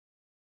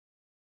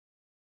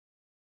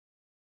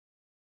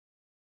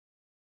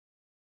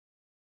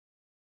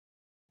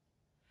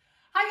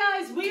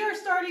we are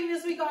starting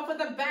this week off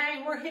with a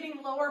bang. We're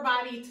hitting lower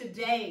body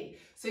today.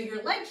 So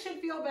your legs should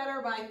feel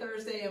better by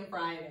Thursday and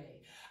Friday.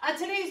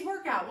 Today's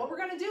workout, what we're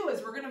gonna do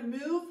is we're gonna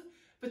move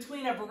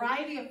between a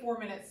variety of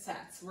 4-minute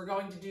sets. We're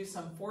going to do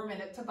some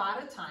 4-minute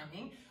Tabata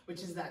timing,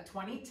 which is that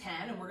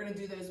 20-10, and we're gonna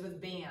do those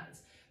with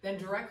bands. Then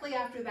directly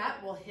after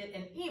that, we'll hit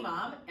an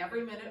EMOM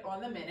every minute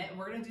on the minute, and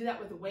we're gonna do that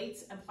with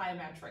weights and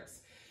plyometrics.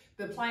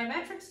 The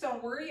plyometrics,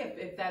 don't worry,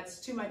 if that's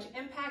too much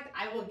impact,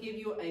 I will give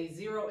you a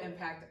 0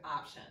 impact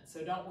option,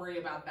 so don't worry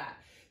about that.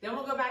 Then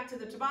we'll go back to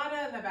the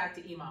Tabata and then back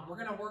to EMOM. We're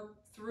gonna work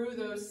through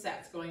those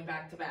sets going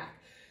back to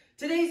back.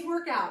 Today's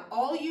workout,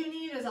 all you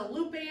need is a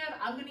loop band.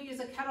 I'm gonna use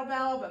a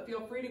kettlebell, but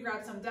feel free to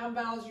grab some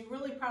dumbbells. You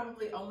really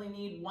probably only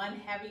need one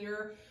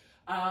heavier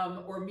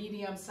or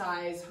medium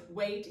size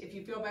weight. If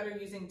you feel better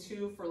using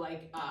 2 for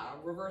like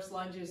reverse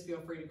lunges,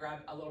 feel free to grab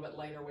a little bit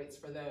lighter weights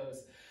for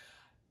those.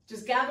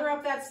 Just gather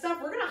up that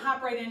stuff. We're gonna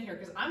hop right in here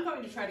because I'm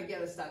going to try to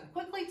get this done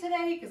quickly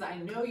today because I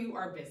know you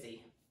are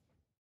busy.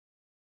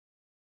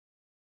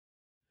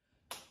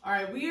 All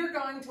right, we are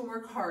going to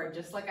work hard,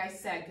 just like I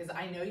said, because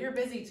I know you're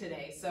busy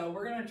today. So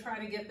we're gonna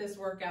try to get this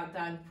workout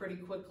done pretty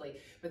quickly,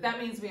 but that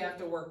means we have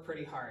to work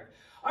pretty hard.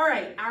 All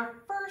right, our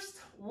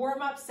first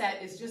warm-up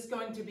set is just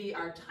going to be,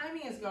 our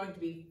timing is going to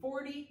be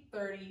 40,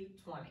 30,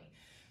 20.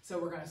 So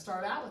we're gonna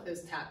start out with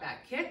those tap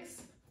back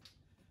kicks,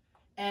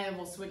 and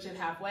we'll switch it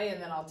halfway, and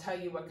then I'll tell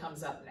you what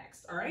comes up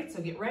next. All right,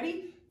 so get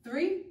ready.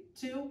 3,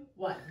 2,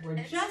 1. We're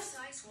just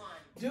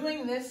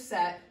doing this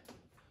set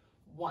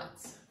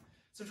once.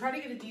 So try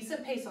to get a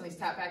decent pace on these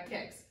tap back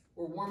kicks.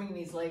 We're warming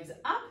these legs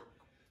up,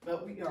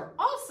 but we are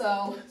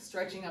also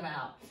stretching them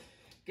out,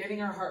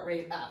 getting our heart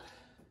rate up.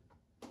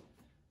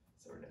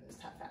 So we're doing these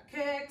tap back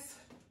kicks.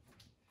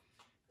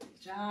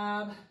 Good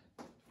job.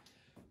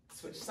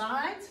 Switch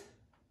sides.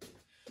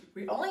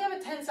 We only have a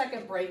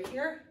 10-second break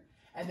here,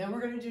 and then we're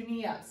gonna do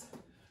knee ups.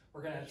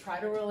 We're gonna try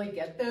to really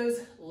get those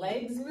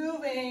legs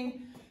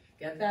moving,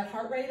 get that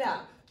heart rate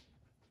up.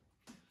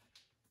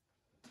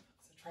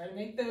 So try to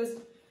make those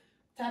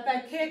tap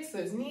back kicks,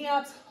 those knee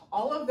ups,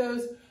 all of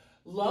those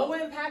low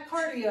impact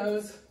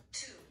cardios,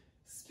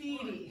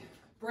 speedy.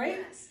 Break.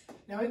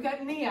 Now we've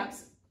got knee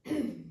ups.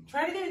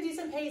 Try to get a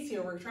decent pace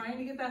here. We're trying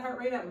to get that heart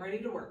rate up and ready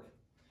to work.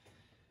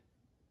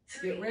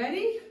 Get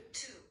ready.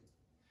 2,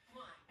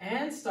 1.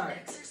 And start.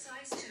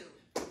 Exercise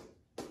 2.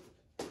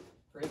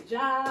 Great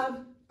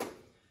job.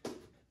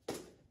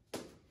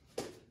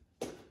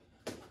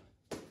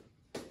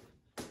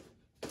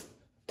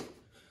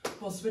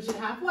 We'll switch it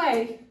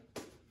halfway.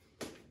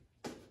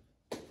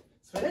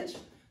 Switch.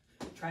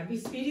 Try to be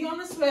speedy on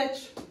the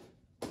switch.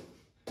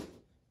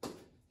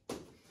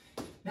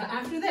 Now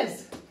after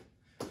this,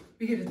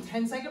 we get a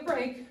 10-second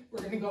break. We're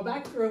going to go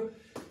back through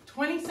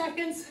 20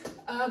 seconds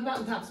of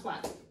mountaintop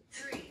squats.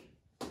 3,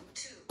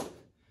 2,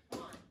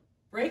 1.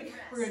 Break. Rest.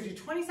 We're going to do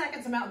 20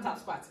 seconds of mountaintop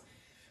squats.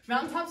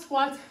 Mountaintop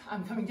squats,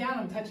 I'm coming down,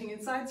 I'm touching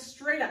inside,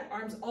 straight up,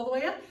 arms all the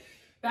way up,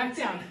 back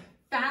down,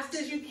 fast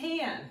as you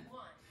can.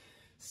 1.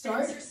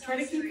 Start, Exercise try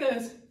to keep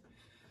 3.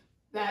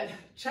 that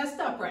chest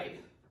upright.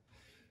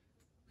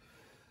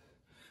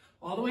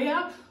 All the way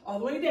up, all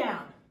the way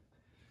down.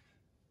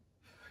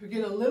 We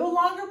get a little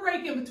longer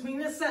break in between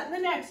this set and the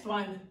next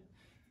one.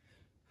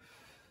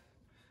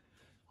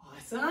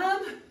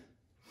 Awesome.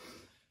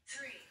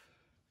 3,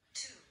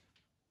 2,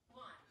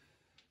 1.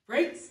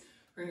 Break.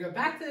 We're gonna go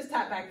back to those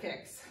tap back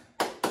kicks.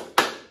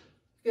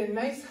 Get a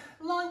nice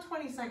long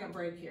 20-second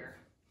break here.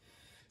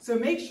 So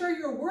make sure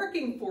you're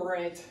working for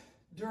it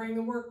during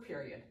the work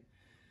period.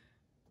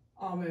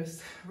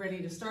 Almost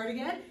ready to start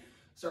again.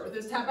 Start with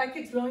those tap back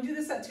kicks. We only do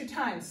this at 2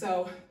 times,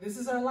 so this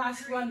is our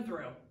last run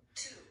through.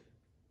 2,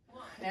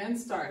 1. And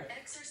start.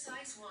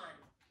 Exercise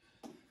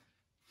 1.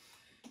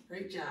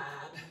 Great job.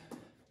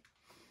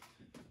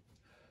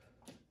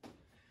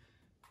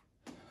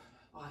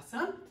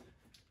 Awesome.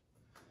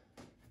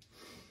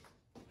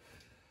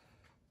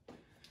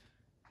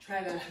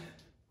 Try to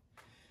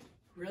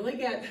really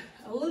get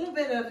a little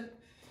bit of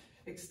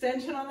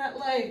extension on that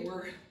leg.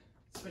 We're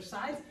switch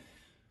sides.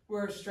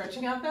 We're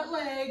stretching out that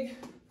leg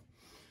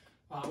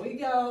while we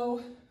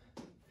go.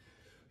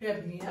 We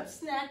have knee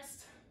ups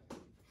next.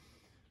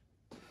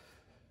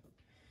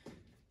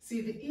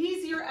 See, the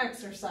easier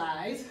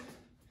exercise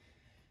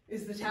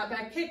is the tap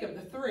back kick of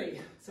the 3.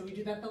 So we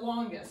do that the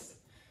longest.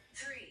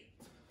 3,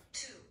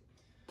 2,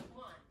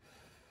 1.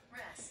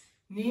 Rest.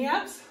 Knee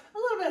ups, a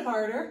little bit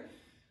harder,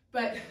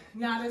 but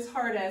not as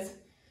hard as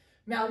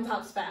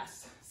mountaintops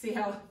fast. See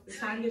how the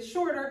time gets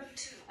shorter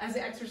as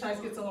the exercise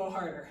gets a little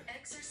harder.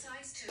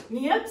 Exercise 2.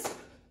 Knee ups.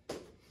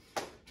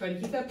 Try to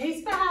keep that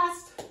pace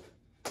fast.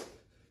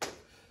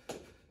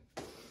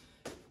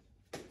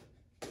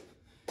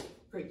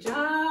 Great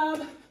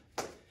job.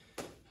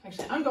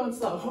 Actually, I'm going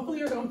slow. Hopefully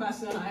you're going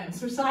faster than I am.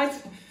 So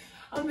besides,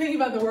 I'm thinking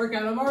about the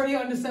workout. I'm already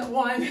on to set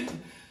 1.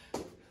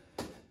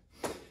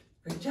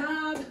 Great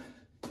job.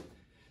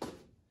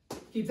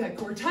 Keep that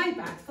core tight,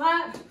 back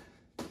flat.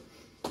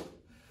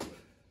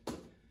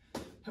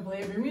 Hopefully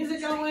you have your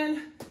music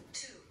going.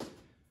 2,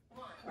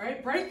 1. All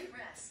right, break.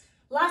 Rest.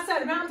 Last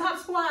set of mountaintop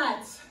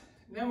squats.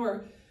 Then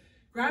we're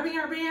Grabbing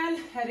our band,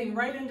 heading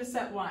right into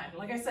set one.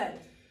 Like I said,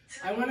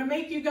 I want to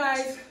make you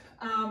guys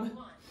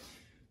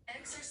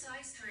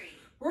Exercise 3.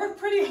 work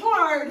pretty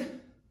hard,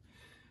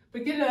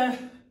 but get a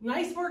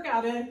nice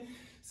workout in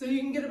so you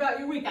can get about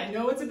your week. I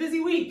know it's a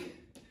busy week.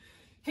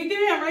 Kick it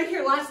in right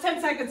here, last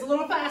 10 seconds, a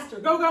little faster.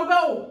 Go, go,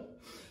 go.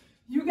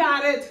 You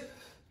got it.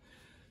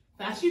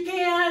 Fast you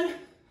can.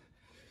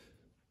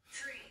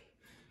 3,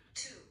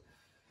 2,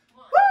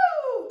 1.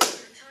 Woo!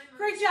 Timer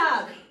Great is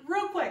job. complete.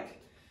 Real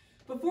quick,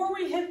 before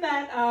we hit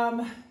that,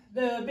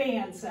 the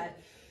band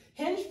set,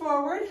 hinge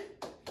forward,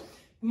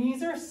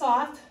 knees are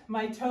soft,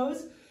 my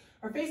toes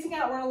are facing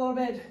outward a little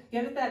bit.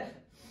 Get at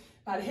that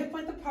about hip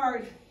width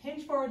apart,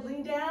 hinge forward,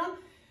 lean down,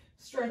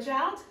 stretch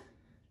out,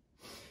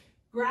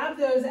 grab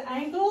those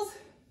ankles,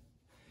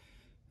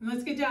 and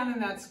let's get down in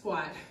that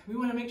squat. We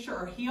want to make sure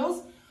our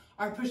heels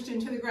are pushed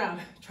into the ground.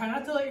 Try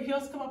not to let your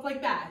heels come up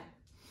like that.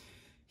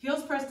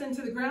 Heels pressed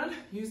into the ground,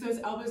 use those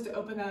elbows to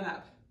open that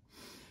up.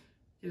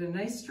 Get a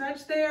nice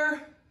stretch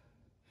there.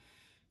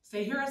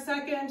 Stay here a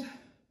second.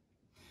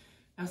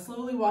 Now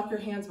slowly walk your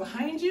hands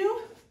behind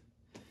you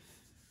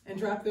and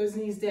drop those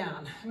knees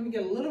down. I'm gonna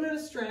get a little bit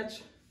of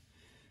stretch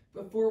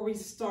before we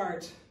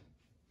start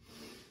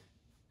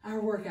our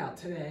workout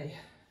today.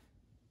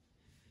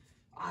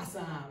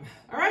 Awesome.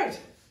 All right,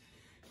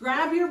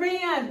 grab your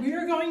band. We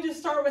are going to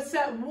start with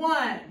set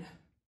one.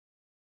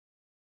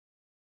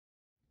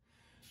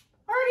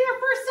 Alrighty, our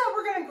first set,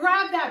 we're gonna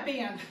grab that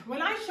band.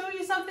 When I show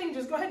you something,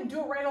 just go ahead and do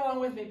it right along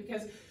with me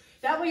because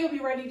that way you'll be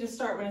ready to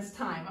start when it's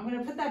time. I'm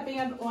gonna put that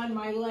band on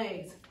my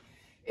legs.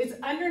 It's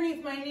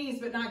underneath my knees,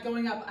 but not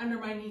going up under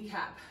my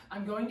kneecap.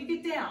 I'm going to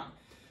get down.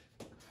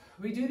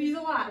 We do these a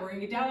lot. We're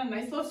gonna get down in a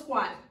nice low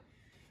squat.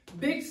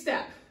 Big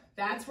step.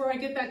 That's where I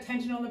get that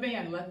tension on the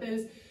band.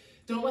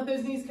 Don't let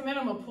those knees come in.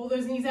 I'm gonna pull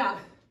those knees out.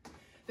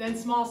 Then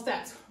small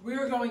steps. We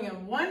are going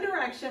in one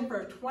direction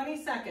for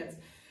 20 seconds.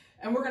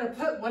 And we're gonna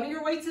put one of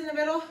your weights in the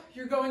middle.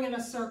 You're going in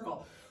a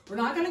circle. We're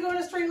not gonna go in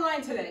a straight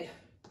line today.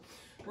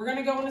 We're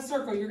gonna go in a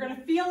circle. You're gonna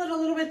feel it a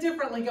little bit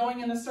differently going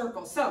in a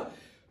circle. So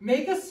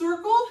make a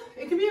circle.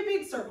 It can be a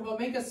big circle, but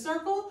make a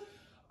circle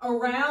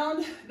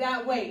around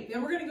that weight.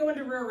 Then we're gonna go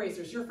into rear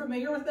raisers. You're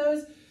familiar with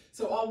those,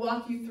 so I'll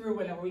walk you through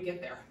whenever we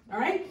get there. All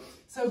right?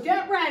 So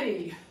get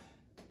ready.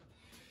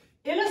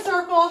 In a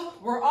circle,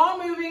 we're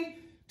all moving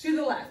to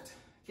the left.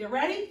 Get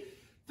ready?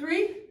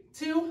 3,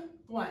 2,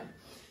 1.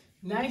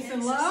 Nice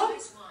and low.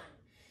 Exercise 1.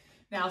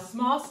 Now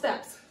small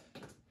steps.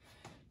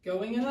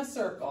 Going in a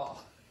circle.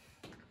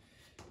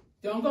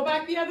 Don't go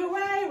back the other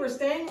way. We're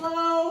staying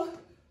low.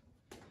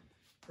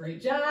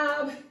 Great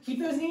job. Keep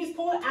those knees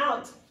pulled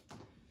out.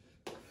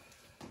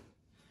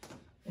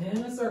 In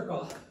a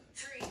circle.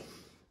 3,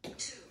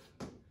 2,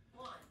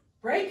 1.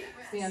 Break.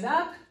 Stand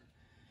up.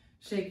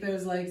 Shake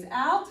those legs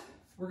out.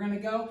 We're going to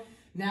go.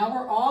 Now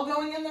we're all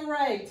going in the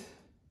right.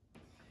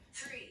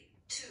 3,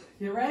 2.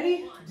 You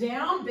ready? 1.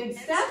 Down. Big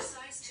step.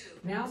 Exercise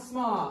 2. Now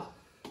small.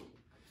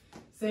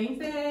 Same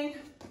thing.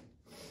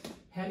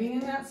 Heading in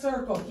that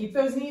circle. Keep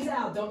those knees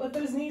out. Don't let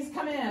those knees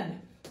come in.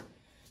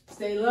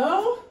 Stay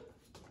low.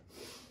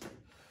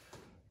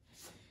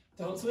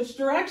 Don't switch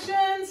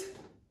directions.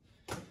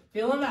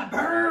 Feeling that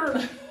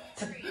burn.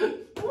 3, Woo!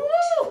 2,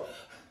 1.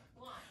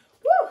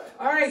 Woo!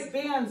 All right,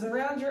 bands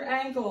around your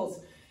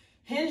ankles.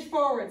 Hinge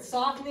forward.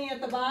 Soft knee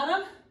at the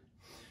bottom.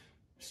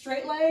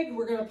 Straight leg.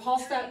 We're going to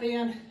pulse that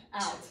band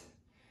out.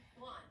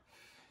 1.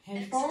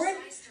 Hinge forward.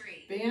 Exercise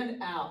 3.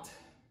 Band out.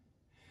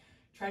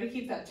 Try to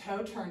keep that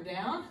toe turned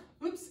down.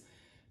 Oops.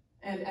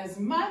 And as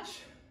much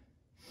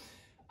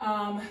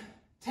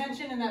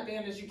tension in that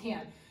band as you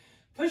can.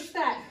 Push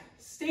that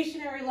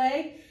stationary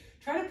leg.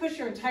 Try to push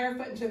your entire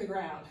foot into the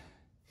ground.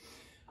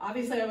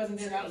 Obviously, I wasn't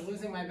doing that. I was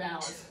losing my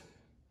balance.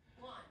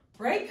 1.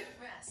 Break.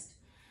 Rest.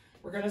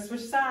 We're going to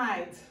switch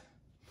sides.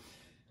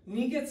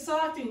 Knee gets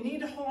soft. You need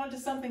to hold on to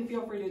something.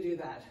 Feel free to do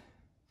that.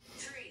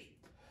 3,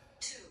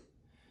 2,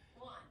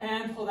 1.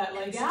 And pull that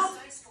leg out.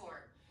 Exercise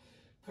 4.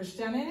 Push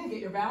down in and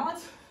get your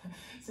balance.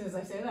 As soon as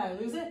I say that, I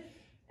lose it.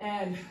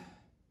 And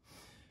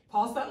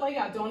pulse that leg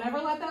out. Don't ever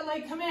let that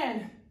leg come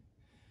in.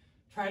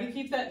 Try to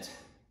keep that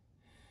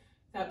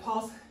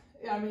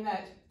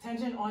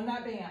tension on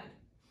that band.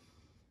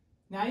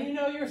 Now you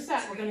know you're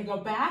set. We're going to go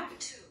back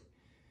 2,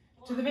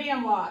 to the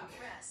band walk.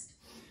 Rest.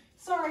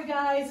 Sorry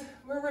guys,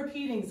 we're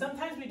repeating.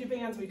 Sometimes we do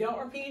bands, we don't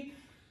repeat.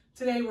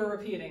 Today we're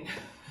repeating.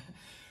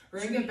 We're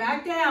going to get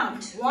back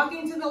down,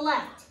 walking to the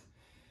left.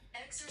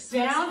 Exercise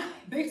Down,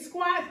 5. big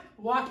squat,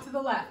 walk to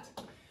the left.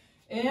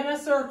 In a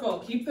circle,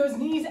 keep those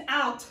knees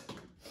out.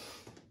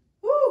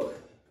 Woo!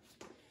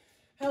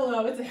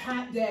 Hello, it's a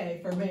hot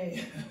day for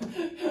me.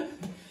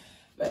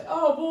 But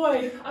oh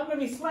boy, I'm gonna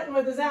be sweating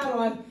with this out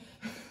on.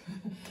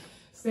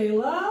 Stay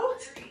low.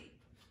 3,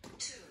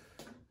 2,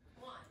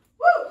 1.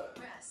 Woo!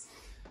 Rest.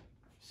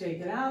 Shake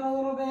it out a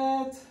little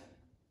bit.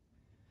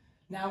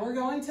 Now we're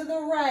going to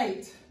the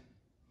right.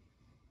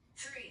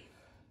 3,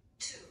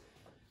 2,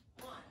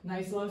 1.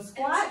 Nice low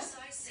squat.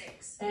 Exercise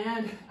 6.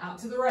 And out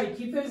to the right.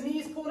 Keep those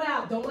knees pulled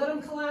out. Don't let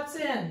them collapse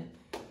in.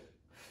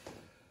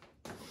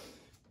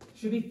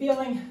 Should be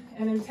feeling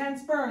an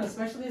intense burn,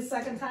 especially the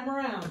second time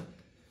around.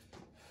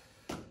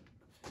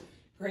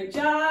 Great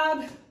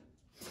job.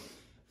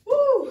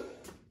 Woo!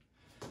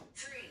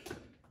 3,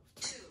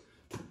 2,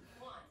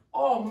 1.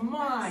 Oh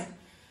my.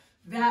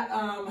 That,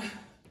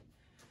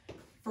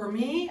 for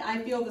me, I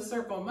feel the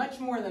circle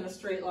much more than a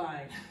straight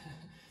line.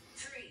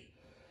 3,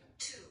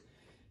 2,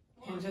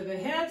 1. Into the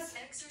hips.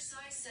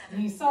 Exercise 7.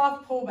 Knee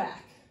soft, pull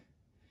back.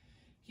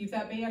 Keep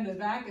that band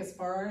back as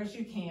far as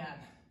you can.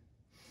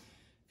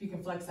 If you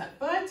can flex that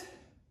foot,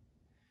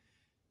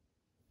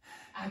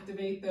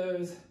 activate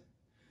those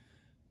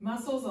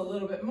muscles a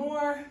little bit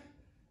more.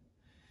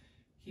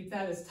 Keep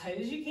that as tight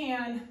as you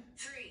can.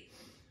 3,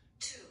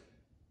 2,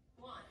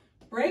 1.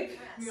 Break.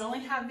 Rest. We only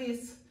have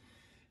these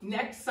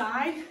next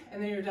side, and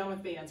then you're done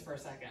with bands for a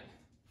second.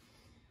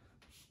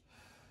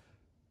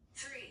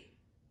 3,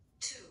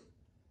 2,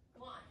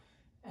 1.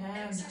 And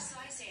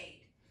Exercise 8.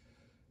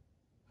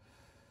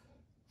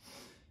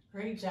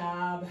 great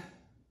job.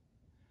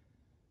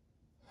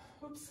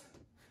 Oops,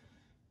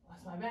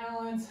 lost my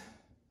balance.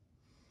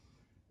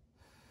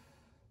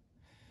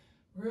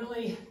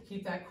 Really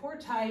keep that core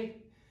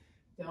tight.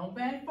 Don't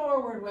bend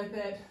forward with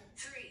it.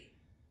 3,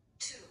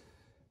 2,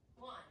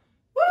 1.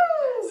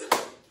 Woo!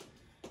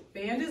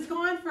 Band is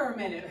gone for a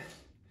minute.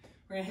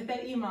 We're gonna hit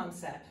that EMOM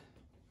set.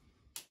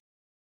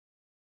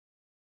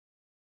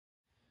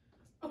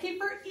 Okay,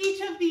 for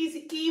each of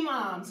these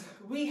EMOMs,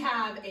 we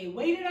have a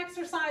weighted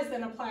exercise,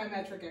 then a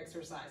plyometric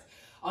exercise.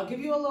 I'll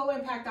give you a low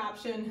impact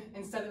option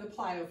instead of the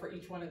plyo for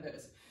each one of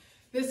those.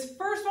 This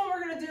first one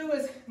we're gonna do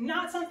is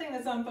not something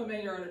that's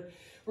unfamiliar.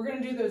 We're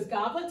gonna do those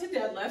goblet to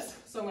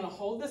deadlifts. So I'm gonna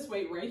hold this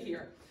weight right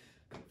here.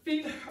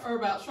 Feet are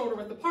about shoulder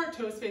width apart,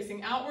 toes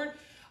facing outward.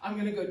 I'm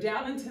gonna go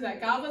down into that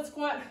goblet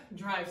squat,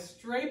 drive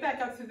straight back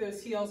up through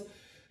those heels,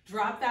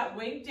 drop that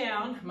weight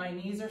down. My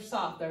knees are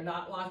soft, they're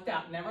not locked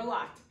out, never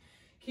locked.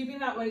 Keeping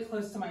that weight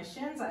close to my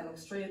shins, I look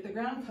straight at the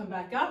ground, come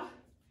back up.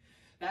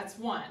 That's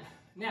one.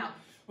 Now,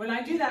 when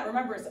I do that,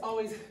 remember it's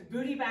always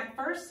booty back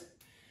first,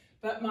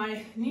 but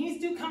my knees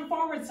do come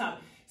forward some.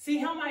 See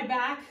how my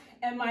back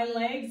and my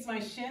legs, my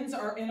shins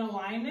are in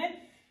alignment?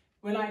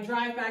 When I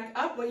drive back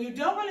up, what you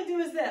don't want to do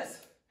is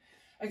this,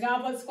 a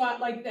goblet squat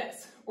like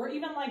this, or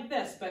even like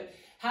this, but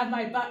have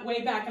my butt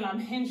way back and I'm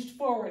hinged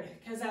forward,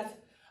 because that's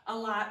a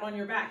lot on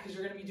your back, because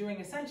you're going to be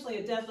doing essentially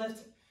a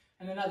deadlift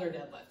and another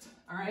deadlift,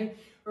 all right?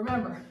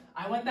 Remember,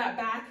 I want that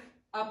back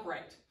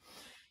upright.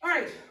 All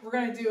right, we're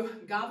going to do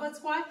goblet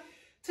squat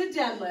to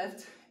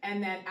deadlift,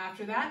 and then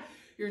after that,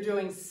 you're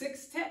doing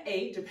 6 to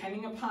 8,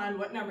 depending upon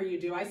what number you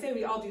do. I say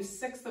we all do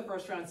 6 the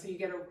first round, so you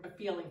get a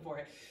feeling for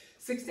it.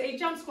 6 to 8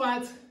 jump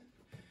squats.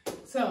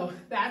 So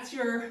that's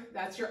your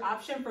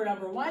option for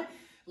number 1.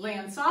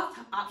 Land soft.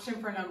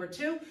 Option for number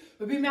 2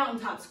 would be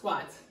mountaintop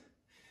squats.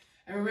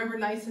 And remember,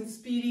 nice and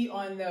speedy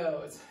on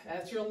those.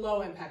 That's your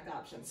low impact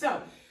option.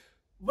 So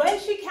when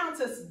she counts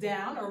us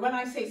down, or when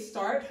I say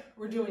start,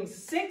 we're doing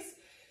 6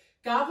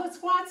 goblet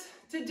squats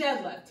to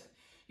deadlift.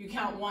 You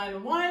count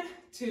 1, 1,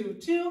 2,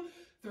 2,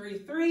 3,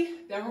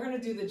 3. Then we're going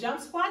to do the jump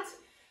squats.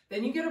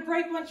 Then you get a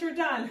break once you're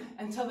done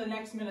until the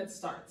next minute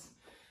starts.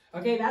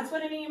 Okay, that's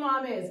what an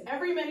EMOM is.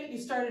 Every minute you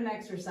start an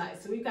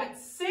exercise. So we've got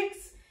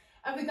 6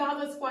 of the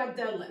goblet squat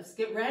deadlifts.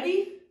 Get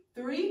ready.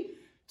 3,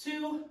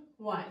 2,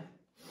 1.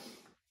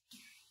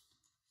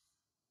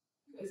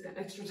 You guys got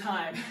extra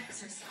time.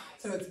 Exercise.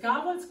 So it's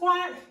goblet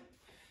squat,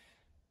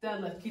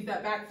 deadlift. Keep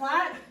that back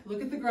flat.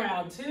 Look at the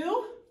ground.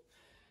 2,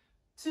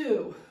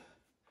 2,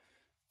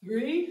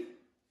 3,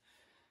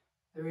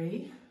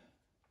 3,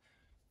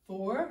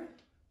 4,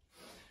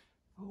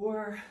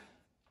 4,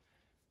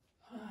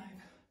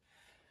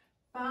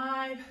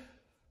 5,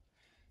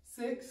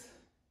 6,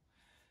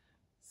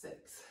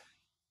 6.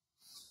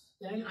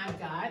 Then I've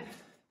got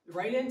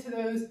right into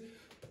those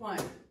 1,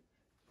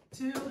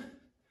 2,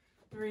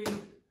 3,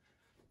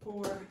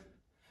 4,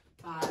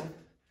 5,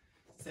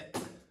 6.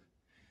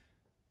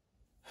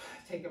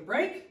 Take a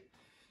break.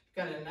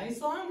 Got a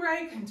nice long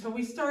break until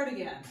we start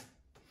again.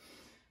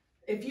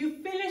 If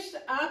you finished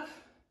up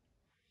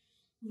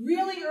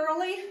really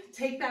early,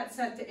 take that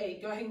set to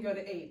 8. Go ahead and go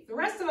to 8. The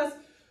rest of us,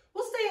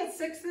 we'll stay at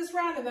 6 this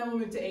round and then we'll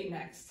move to 8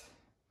 next.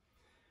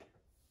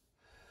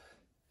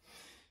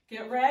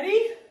 Get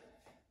ready.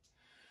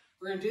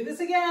 We're going to do this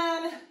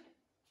again.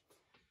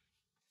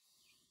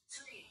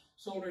 3,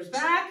 Shoulders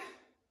back.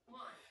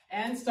 1.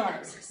 And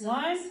start.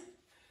 1,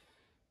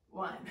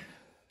 1,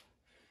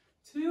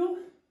 2,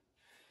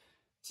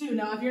 2.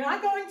 Now, if you're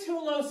not going to a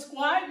low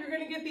squat, you're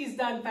going to get these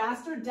done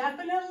faster.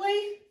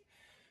 Definitely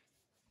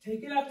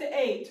take it up to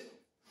 8.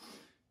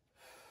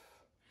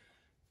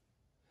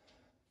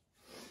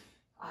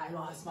 I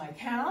lost my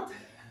count.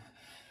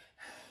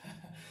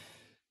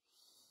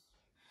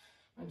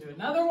 I'm going to do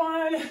another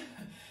one.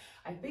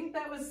 I think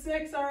that was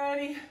 6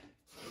 already.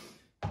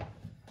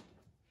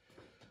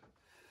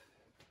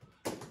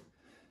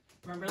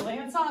 Remember,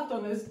 land soft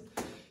on those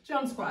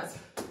jump squats.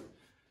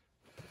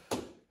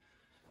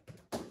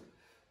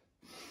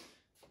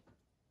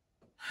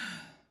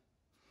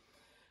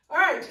 All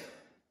right.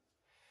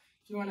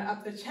 If you want to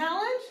up the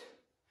challenge,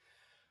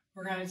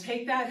 We're going to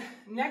take that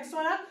next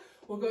one up.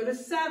 We'll go to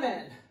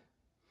 7.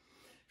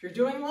 If you're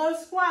doing low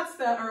squats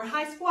or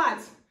high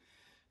squats,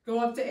 go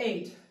up to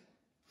 8.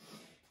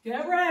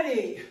 Get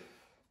ready.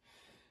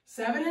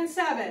 7 and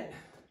 7.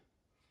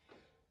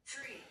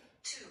 3,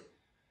 2,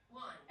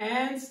 1.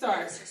 And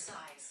start.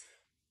 Exercise.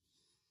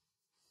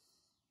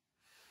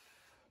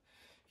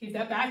 Keep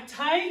that back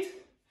tight.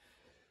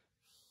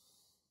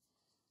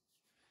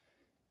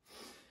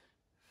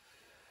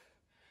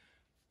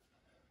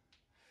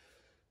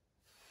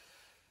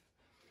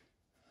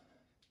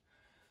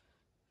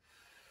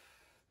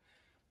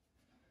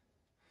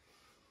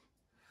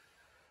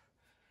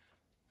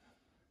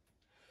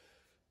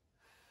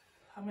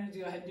 I'm going to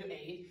go ahead and do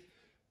 8.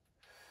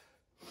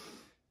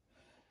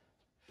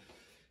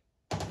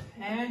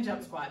 And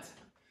jump squats.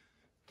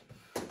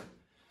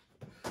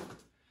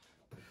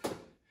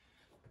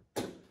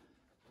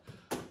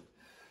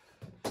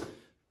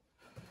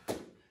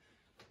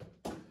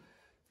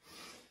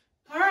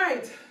 All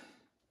right.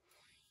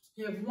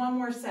 You have one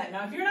more set.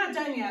 Now, if you're not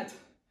done yet,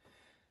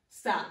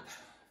 stop.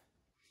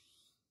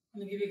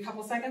 I'm going to give you a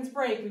couple seconds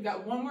break. We've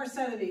got one more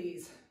set of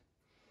these.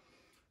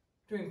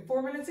 Doing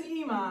 4 minutes of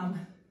EMOM.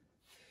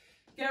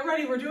 Get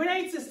ready, we're doing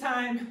 8s this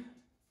time.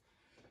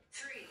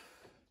 3,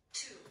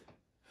 2,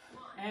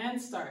 1.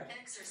 And start.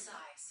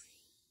 Exercise.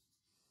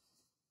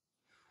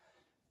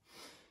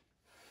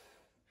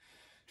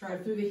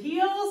 Drive through the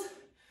heels.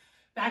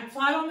 Back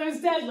flat on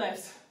those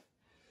deadlifts.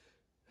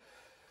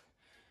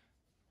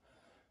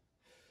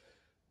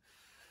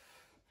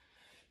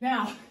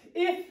 Now,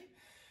 if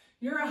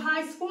you're a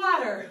high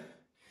squatter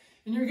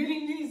and you're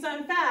getting these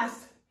done fast,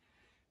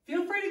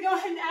 feel free to go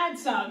ahead and add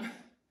some.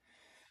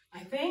 I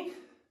think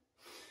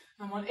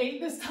I'm on 8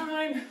 this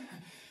time.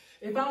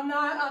 If I'm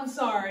not, I'm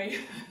sorry.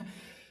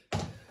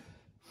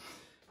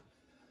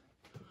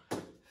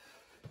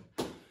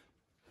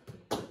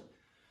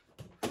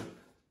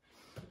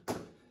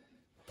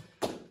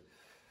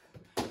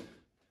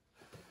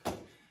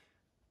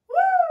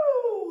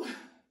 Woo!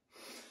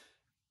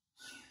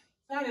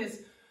 That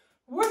is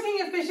working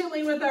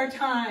efficiently with our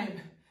time.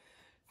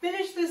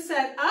 Finish this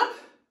set up.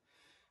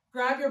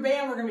 Grab your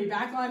band. We're going to be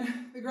back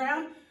on the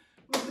ground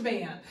with the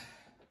band.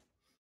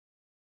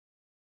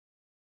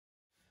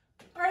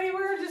 Alrighty,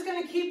 we're just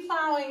going to keep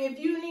plowing. If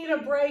you need a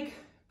break,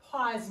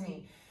 pause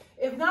me.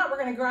 If not, we're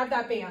going to grab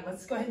that band.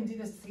 Let's go ahead and do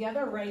this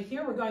together right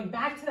here. We're going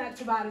back to that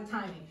Tabata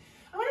timing.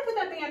 I'm going to put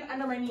that band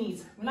under my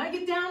knees. When I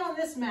get down on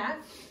this mat,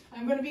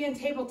 I'm going to be in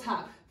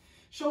tabletop.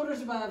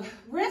 Shoulders above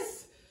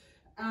wrists,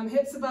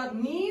 hips above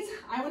knees.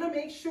 I want to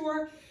make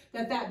sure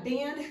that that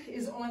band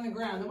is on the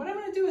ground. And what I'm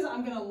going to do is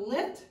I'm going to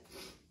lift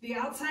the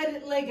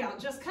outside leg out,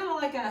 just kind of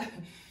like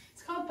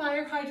it's called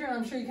fire hydrant.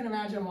 I'm sure you can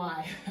imagine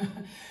why.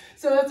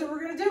 So that's what we're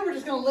going to do. We're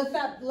just going to lift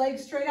that leg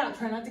straight out.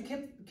 Try not to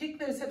kick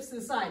those hips to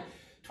the side.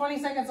 20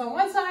 seconds on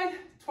one side,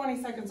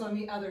 20 seconds on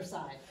the other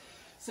side.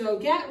 So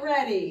get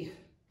ready.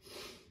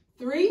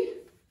 3,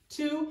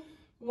 2,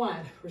 1.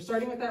 We're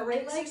starting with that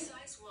right leg.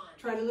 Exercise 1.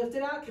 Try to lift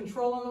it out.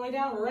 Control on the way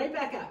down. We're right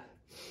back up.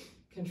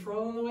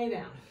 Control on the way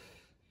down.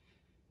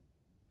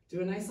 Do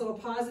a nice little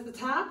pause at the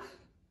top.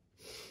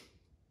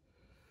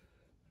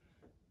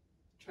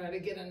 Try to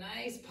get a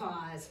nice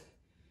pause.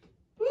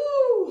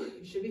 Woo!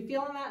 You should be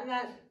feeling that in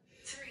that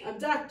 3,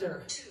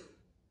 abductor. 2,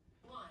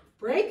 1.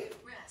 Break.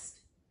 Rest.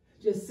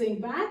 Just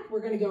sink back. We're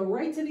going to go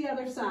right to the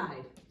other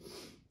side.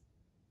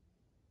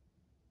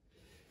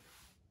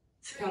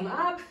 3, Come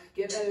up.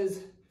 Get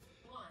those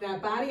 1.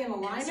 that body in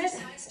alignment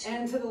Exercise 2.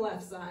 and to the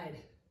left side.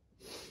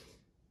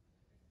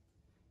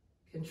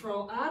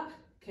 Control up.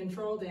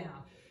 Control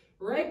down.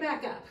 Right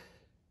back up.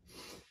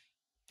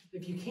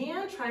 If you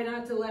can, try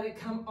not to let it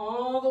come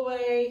all the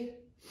way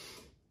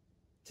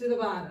to the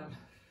bottom.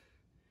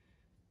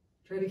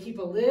 Try to keep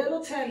a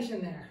little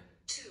tension there.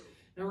 2.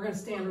 Now we're going to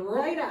stand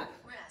right up.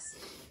 Rest.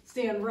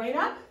 Stand right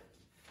up.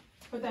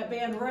 Put that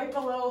band right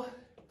below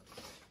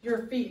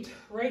your feet.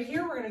 Right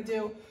here, we're going to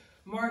do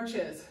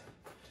marches.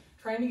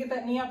 Trying to get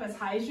that knee up as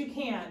high as you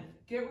can.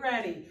 Get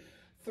ready.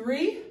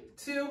 3,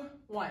 2,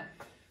 1.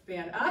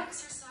 Band up.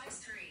 Exercise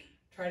 3.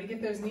 Try to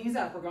get those knees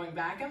up. We're going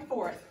back and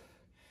forth.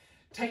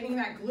 Tightening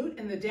that glute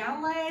in the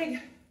down leg.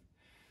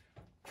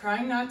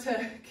 Trying not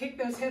to kick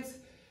those hips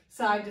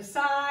side to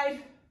side.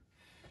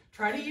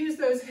 Try to use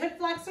those hip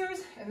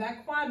flexors and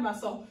that quad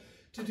muscle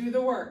to do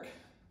the work.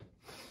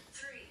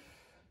 3,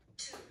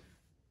 2,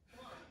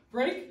 1.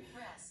 Break.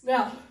 Rest.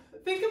 Now,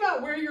 think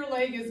about where your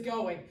leg is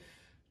going.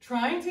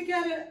 Trying to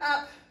get it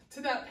up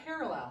to that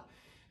parallel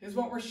is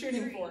what we're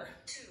shooting 3, for.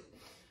 2,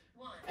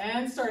 1.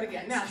 And start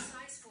again. Now,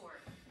 Exercise 4.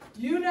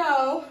 you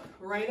know,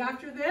 right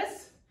after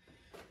this,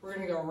 we're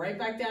going to go right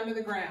back down to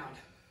the ground.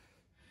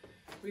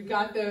 We've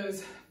got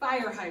those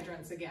fire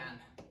hydrants again.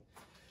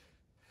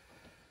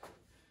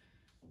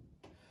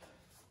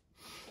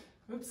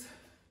 Oops.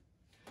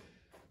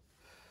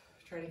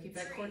 Try to keep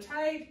that core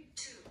tight.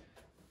 2,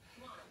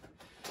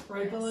 1.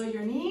 Right below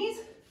your knees.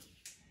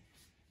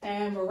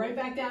 And we're right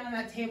back down in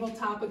that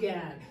tabletop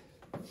again.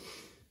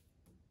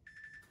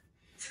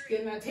 3,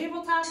 Get in that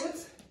tabletop.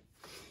 Whoops.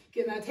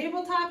 Get in that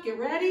tabletop. Get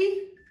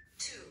ready.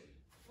 2,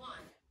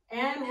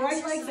 And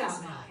right leg's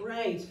out now.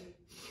 Right.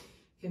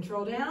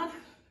 Control down.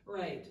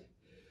 Right.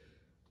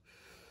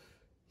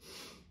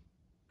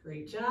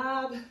 Great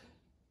job.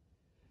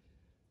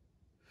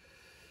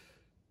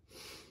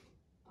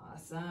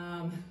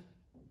 Awesome.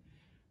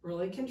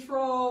 Really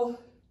control.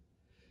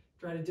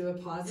 Try to do a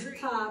pause at the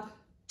top.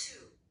 2,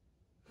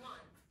 1.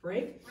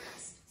 Break.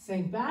 Rest.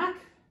 Sink back.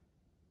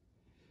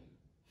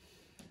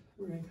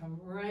 We're going to come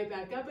right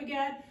back up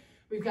again.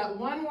 We've got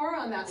one more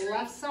on that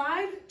left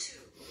side. 2,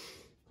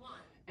 1.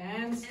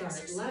 And start.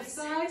 Exercise Left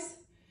side. 6.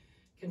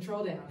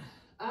 Control down.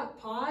 Up.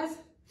 Pause.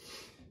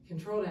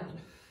 Control down.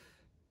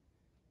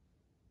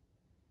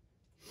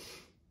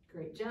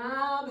 Great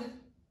job.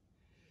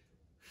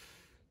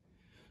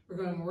 We're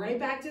going right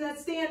back to that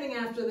standing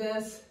after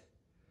this.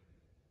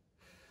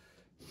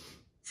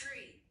 3.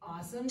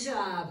 Awesome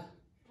job.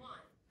 1.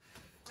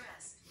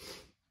 Rest.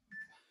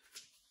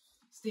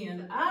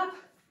 Stand up.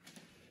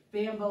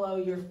 Band below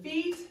your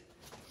feet.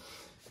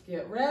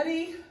 Get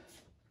ready.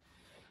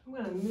 I'm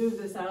going to move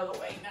this out of the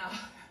way now.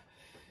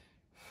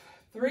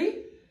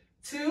 3,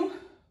 2,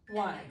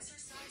 1.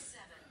 Exercise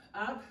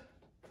 7. Up,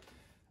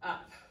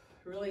 up.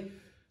 Really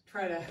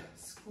try to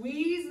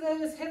squeeze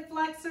those hip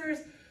flexors.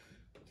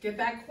 Get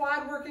that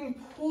quad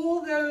working.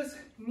 Pull those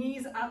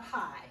knees up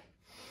high.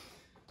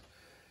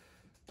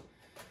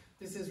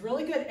 This is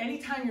really good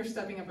anytime you're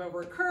stepping up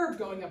over a curb,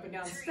 going up and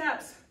down 3,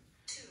 steps.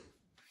 2,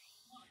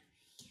 1.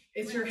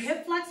 It's your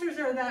hip flexors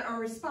that are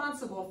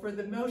responsible for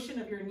the motion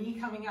of your knee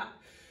coming up.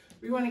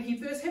 We want to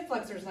keep those hip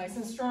flexors nice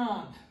and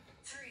strong.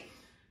 3,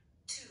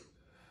 2,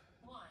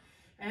 1.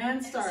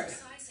 And start.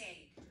 Exercise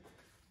 8.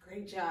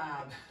 Great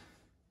job.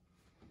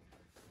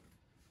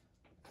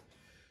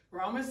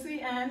 We're almost to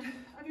the end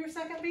of your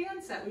second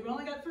band set. We've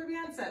only got 3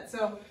 band sets,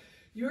 so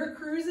you're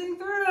cruising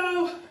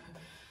through.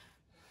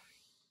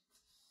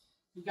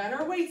 We got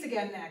our weights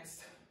again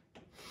next.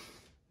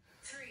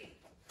 3,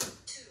 2,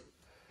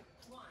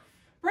 1.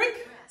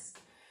 Break. Rest.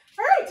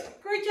 All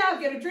right, great job.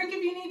 Get a drink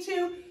if you need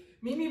to.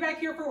 Meet me back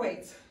here for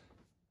weights.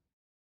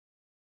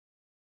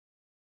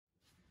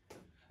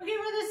 Okay,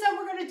 for this set,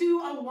 we're going to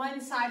do a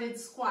one-sided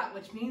squat,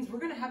 which means we're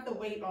going to have the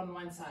weight on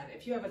one side.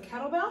 If you have a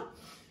kettlebell,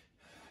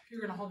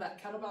 you're going to hold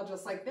that kettlebell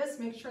just like this.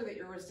 Make sure that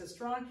your wrist is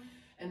strong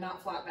and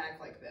not flat back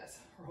like this.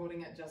 We're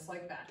holding it just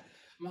like that.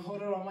 I'm going to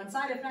hold it on one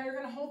side. If not, you're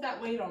going to hold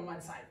that weight on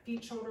one side.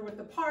 Feet shoulder width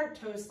apart,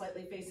 toes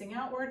slightly facing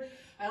outward.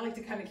 I like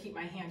to kind of keep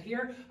my hand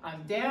here.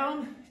 I'm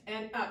down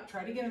and up.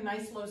 Try to get a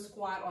nice low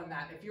squat on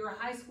that. If you're a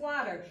high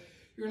squatter,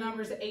 your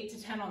number's 8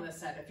 to 10 on this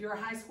set. If you're a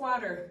high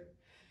squatter,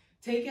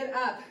 take it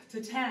up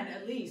to 10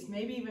 at least,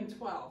 maybe even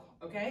 12,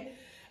 okay?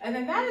 And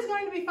then that is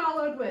going to be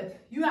followed with,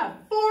 you have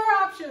 4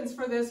 options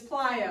for this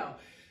plyo.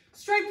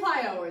 Straight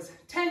plyo is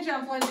 10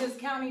 jump lunges,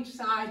 count each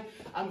side.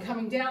 I'm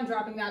coming down,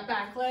 dropping that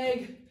back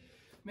leg,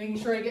 making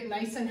sure I get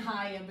nice and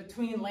high in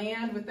between,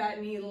 land with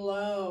that knee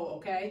low,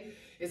 okay?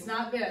 It's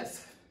not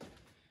this.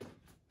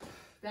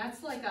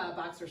 That's like a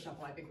boxer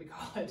shuffle, I think we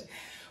call it.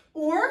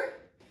 Or,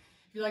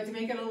 if you like to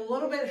make it a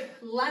little bit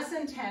less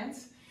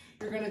intense,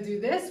 you're gonna do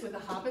this with a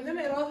hop in the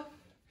middle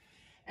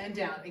and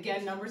down.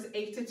 Again, numbers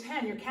 8 to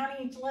 10. You're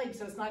counting each leg,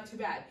 so it's not too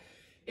bad.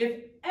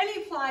 If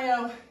any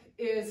plyo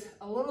is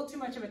a little too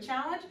much of a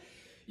challenge,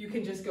 you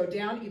can just go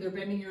down, either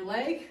bending your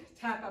leg,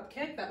 tap up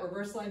kick, that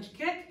reverse lunge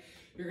kick.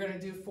 You're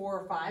gonna do 4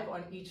 or 5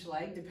 on each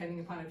leg, depending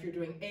upon if you're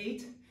doing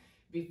 8, it'd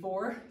be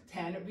 4,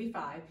 10, it'd be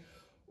 5.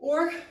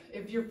 Or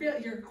if your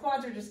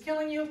quads are just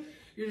killing you,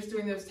 you're just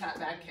doing those tap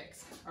back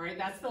kicks. All right,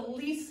 that's the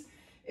least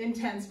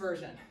intense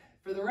version.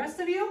 For the rest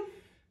of you,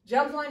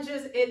 jump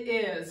lunges it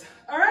is.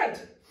 All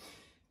right,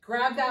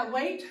 grab that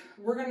weight.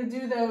 We're gonna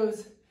do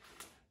those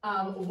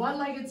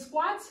one-legged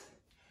squats.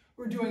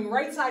 We're doing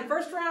right side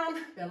first round,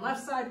 then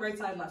left side, right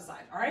side, left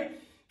side. All right,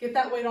 get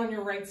that weight on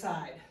your right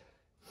side.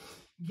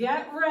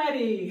 Get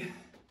ready.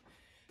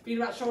 Feet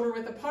about shoulder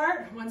width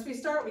apart. Once we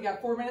start, we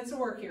got 4 minutes of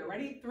work here.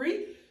 Ready?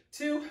 3,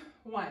 2,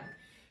 1.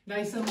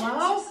 Nice and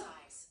low.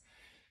 Exercise.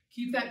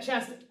 Keep that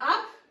chest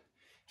up.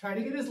 Try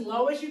to get as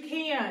low as you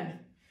can.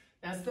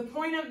 That's the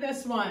point of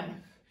this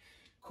one.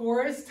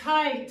 Core is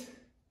tight.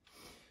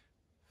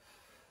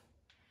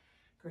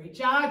 Great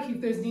job.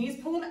 Keep those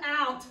knees pulled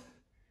out.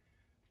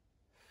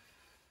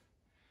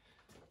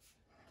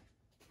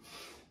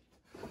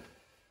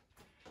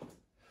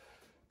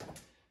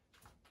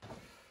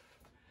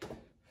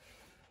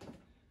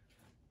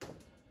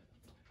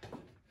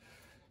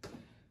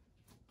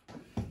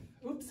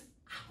 Oops.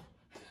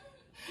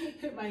 Ow.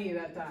 Hit my knee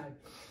that time.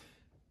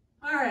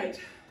 All right.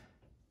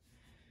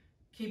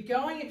 Keep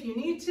going if you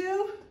need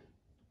to.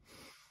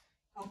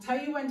 I'll tell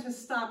you when to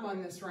stop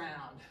on this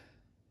round.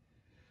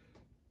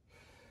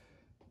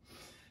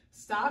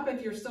 Stop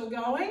if you're still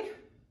going.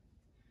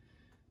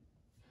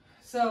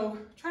 So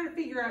try to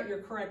figure out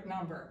your correct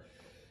number.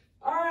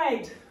 All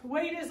right,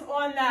 weight is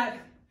on that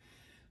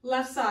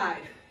left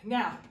side.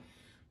 Now,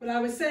 what I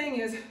was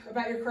saying is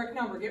about your correct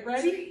number. Get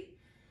ready. 3,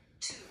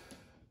 2,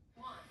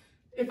 1.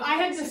 If I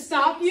had to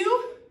stop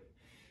you,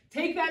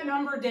 take that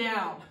number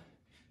down.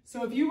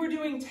 So if you were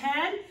doing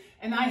 10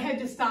 and I had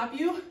to stop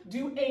you,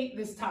 do 8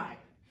 this time.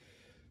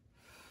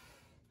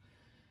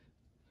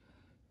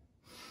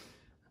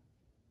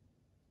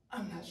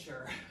 I'm not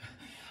sure.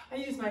 I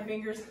used my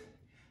fingers.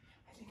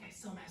 I think I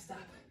still messed up.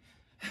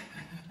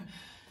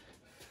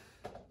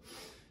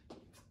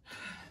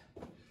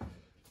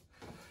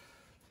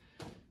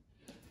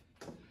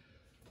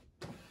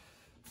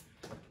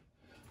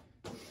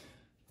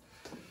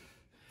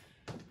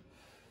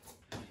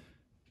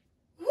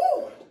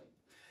 Woo!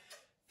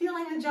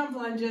 Feeling the jump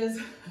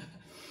lunges.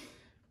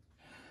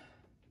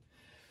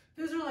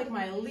 Those are like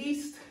my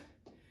least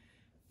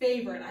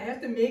favorite. I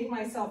have to make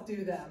myself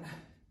do them.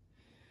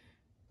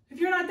 If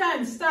you're not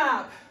done,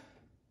 stop.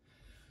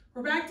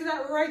 We're back to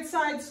that right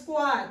side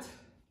squat.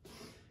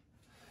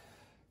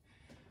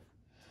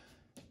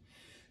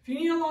 If you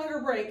need a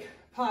longer break,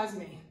 pause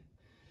me.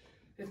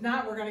 If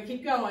not, we're gonna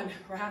keep going.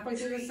 We're halfway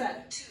through the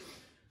set. 2,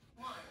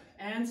 1.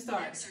 And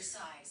start.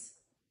 Exercise.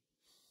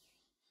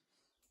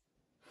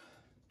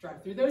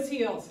 Drive through those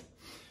heels.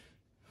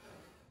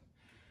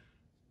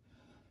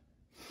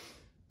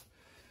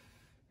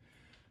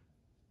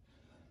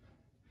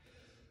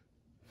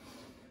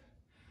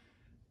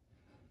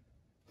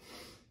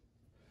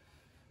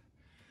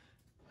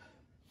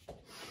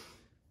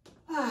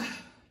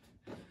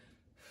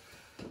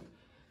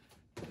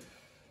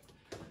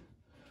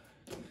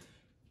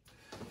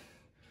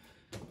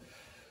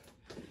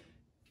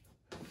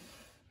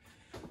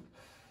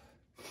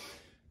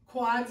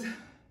 Quads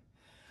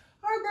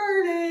are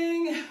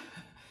burning.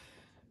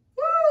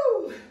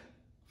 Woo!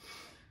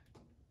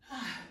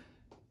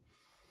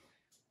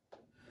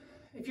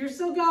 If you're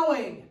still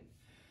going,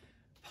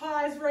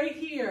 pause right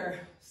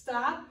here.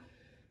 Stop.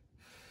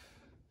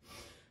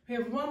 We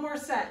have one more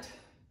set.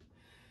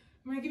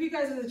 I'm gonna give you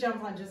guys with the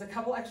jump lunges a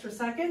couple extra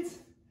seconds.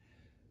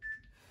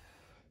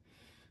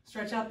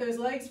 Stretch out those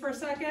legs for a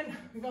second.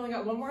 We've only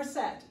got one more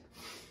set.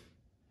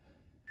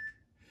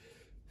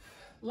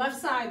 Left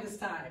side this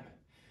time.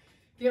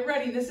 Get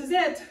ready, this is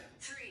it.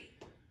 3,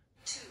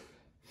 2,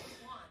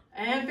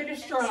 1. And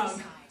finish strong.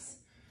 Exercise.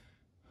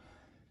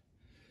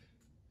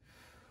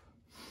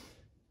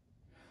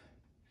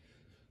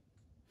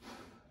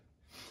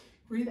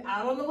 Breathe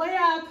out on the way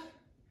up.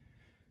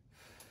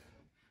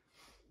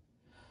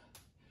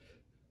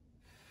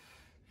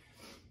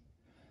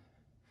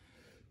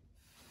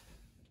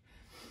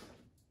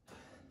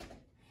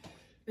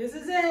 This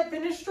is it,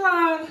 finish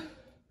strong.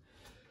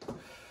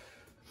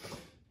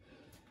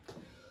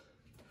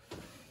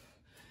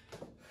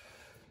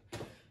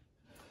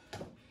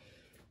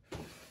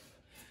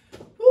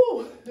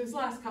 Whew, those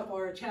last couple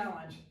are a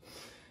challenge.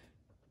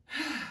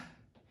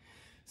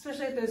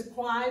 Especially at those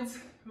quads,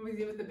 when we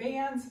do with the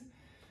bands.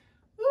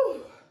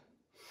 Whew.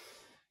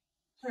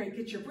 All right,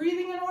 get your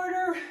breathing in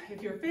order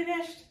if you're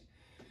finished.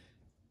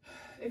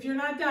 If you're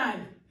not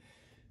done,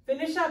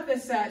 finish up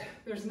this set.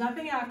 There's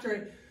nothing after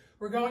it.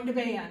 We're going to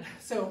band.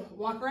 So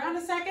walk around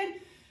a second,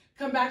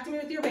 come back to me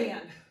with your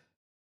band.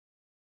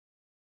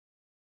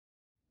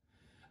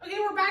 Okay,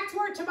 we're back to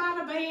our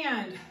Tabata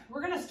band.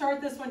 We're gonna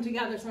start this one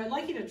together, so I'd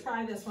like you to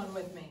try this one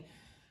with me.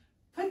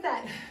 Put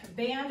that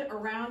band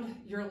around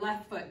your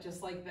left foot,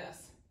 just like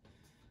this.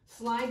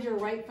 Slide your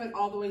right foot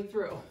all the way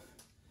through,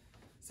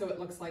 so it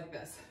looks like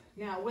this.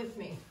 Now with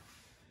me,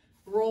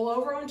 roll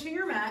over onto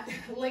your mat,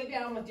 lay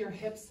down with your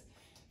hips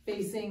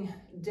facing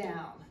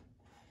down.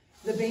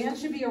 The band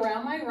should be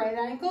around my right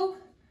ankle.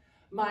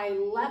 My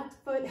left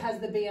foot has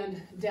the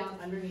band down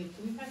underneath.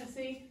 Can you kind of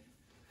see?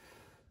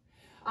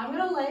 I'm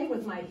gonna lay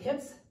with my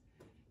hips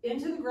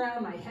into the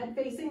ground, my head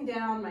facing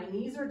down, my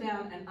knees are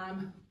down, and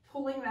I'm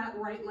pulling that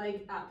right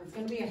leg up. It's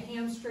gonna be a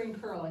hamstring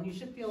curl, and you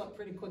should feel it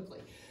pretty quickly.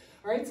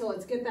 All right, so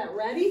let's get that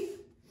ready.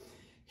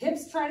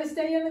 Hips try to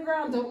stay in the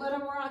ground, don't let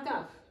them rock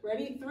up.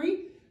 Ready,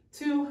 3,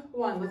 2,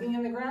 1. Looking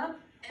in the ground,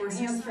 we're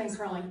hamstring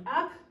curling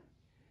up,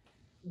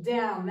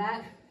 down.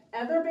 That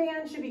other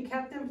band should be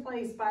kept in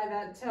place by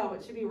that toe.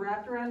 It should be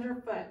wrapped around your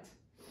foot.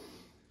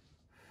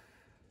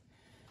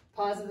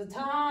 Pause at the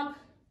top.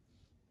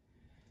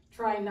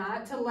 Try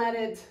not to let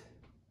it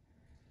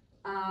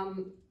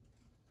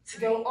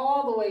go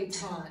all the way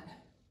taut.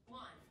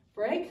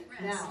 Break.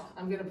 Now,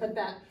 I'm going to put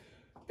that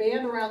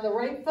band around the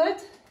right foot,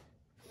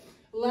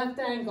 left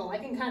ankle. I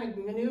can kind of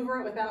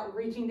maneuver it without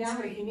reaching down,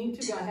 but if you need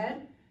to, go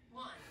ahead.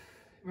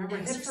 Remember,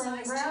 hips are on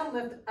the ground,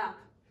 lift up,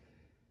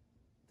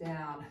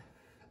 down,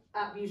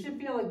 up. You should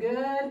feel a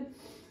good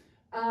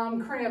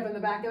cramp in the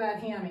back of that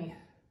hammy.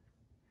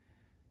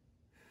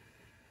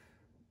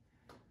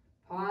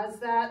 Pause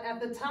that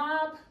at the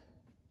top.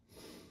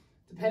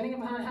 Depending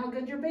upon how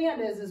good your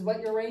band is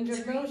what your range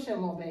of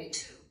motion will be.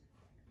 2,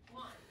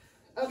 1.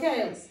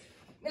 Okay,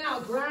 now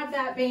grab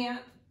that band,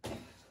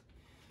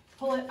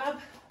 pull it up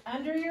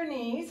under your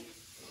knees.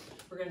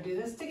 We're gonna do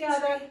this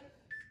together.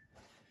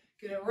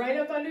 Get it right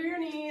up under your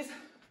knees.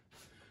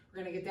 We're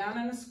gonna get down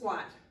in a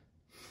squat.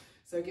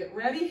 So get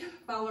ready,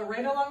 follow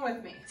right along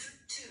with me.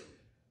 2,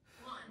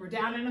 1. We're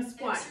down in a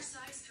squat.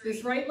 Exercise 3.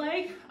 This right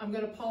leg, I'm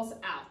gonna pulse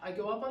out. I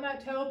go up on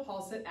that toe,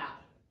 pulse it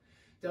out.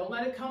 Don't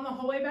let it come the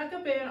whole way back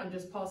up in. I'm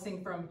just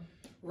pulsing from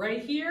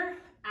right here,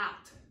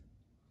 out.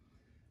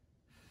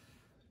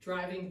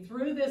 Driving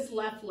through this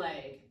left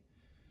leg.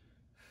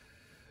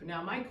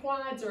 Now my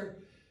quads are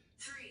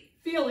 3,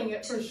 Feeling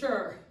it for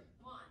sure.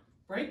 1.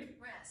 Break.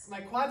 Rest.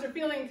 My quads are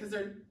feeling because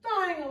they're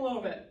dying a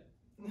little bit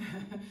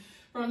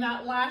from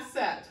that last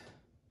set.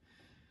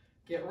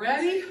 Get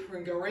ready. We're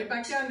going to go right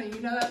back down. And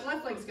you know that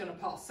left leg's going to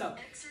pulse. So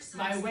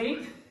my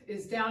weight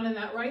is down in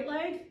that right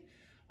leg,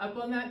 up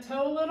on that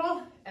toe a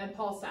little, and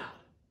pulse out.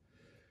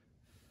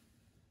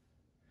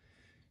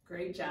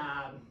 Great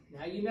job.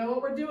 Now you know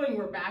what we're doing.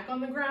 We're back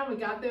on the ground. We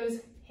got those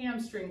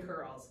hamstring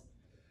curls.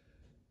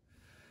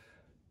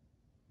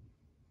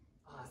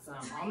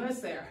 Awesome.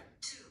 Almost there.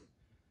 2.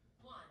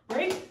 1.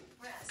 Break.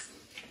 Rest.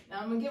 Now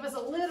I'm going to give us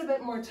a little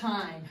bit more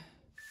time.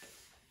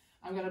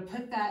 I'm going to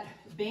put that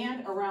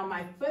band around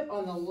my foot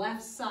on the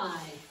left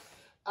side,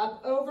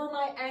 up over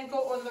my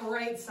ankle on the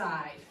right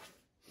side.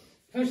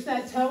 Push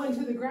that toe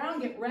into the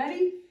ground. Get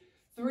ready.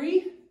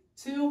 3,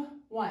 2,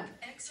 1.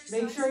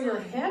 Make sure your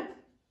hip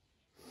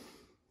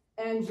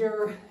and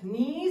your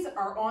knees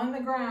are on the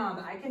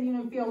ground. I can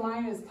even feel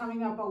mine is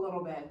coming up a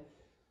little bit.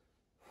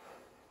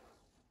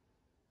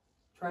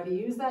 Try to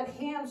use that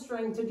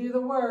hamstring to do the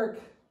work.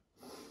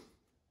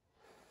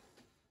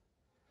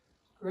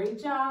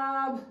 Great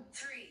job.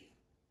 3,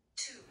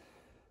 2,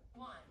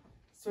 1.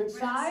 Switch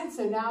sides.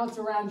 So now it's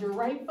around your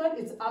right foot.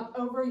 It's up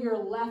over your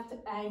left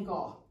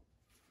ankle.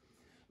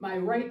 My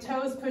right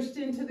toe is pushed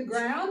into the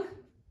ground.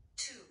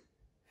 2,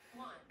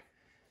 1.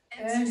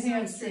 And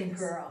hamstring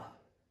curl.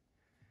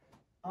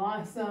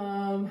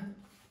 Awesome.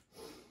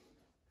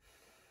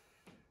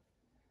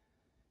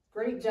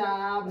 Great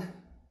job.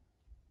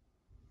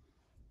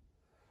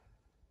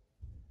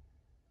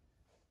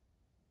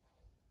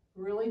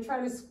 Really try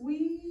to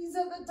squeeze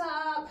at the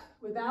top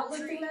without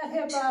lifting that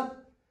hip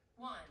up.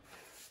 1.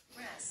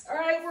 Rest. All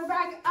right, we're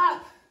back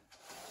up.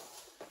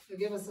 So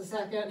give us a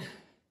second.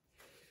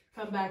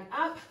 Come back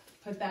up.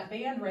 Put that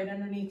band right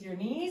underneath your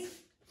knees.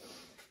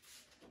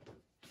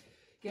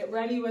 Get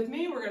ready with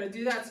me. We're going to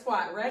do that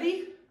squat.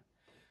 Ready?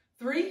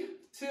 3,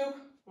 2,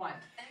 1.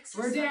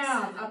 We're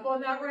down. Up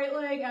on that right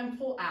leg and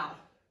pull out.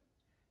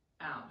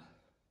 Out.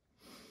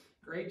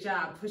 Great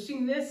job.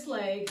 Pushing this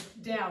leg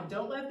down.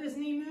 Don't let this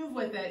knee move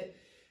with it.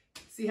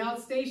 See how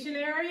it's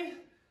stationary?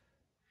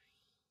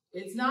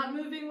 It's not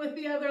moving with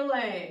the other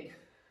leg.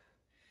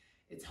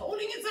 It's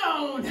holding its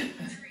own. 3,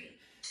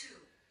 2,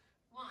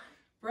 1.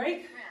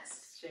 Break.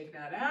 Rest. Shake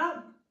that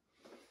out.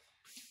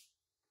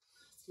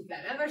 Let's keep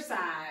that other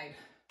side.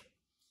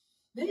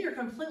 Then you're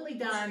completely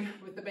done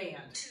with the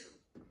band. 2,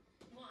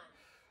 1.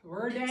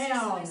 We're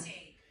down.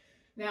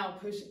 Now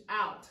push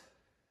out.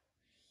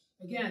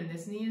 Again,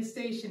 this knee is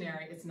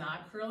stationary. It's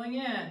not curling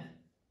in.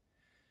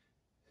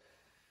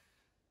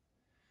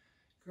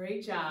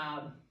 Great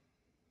job.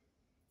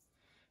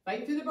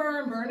 Fight through the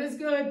burn. Burn is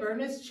good. Burn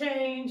is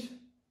change.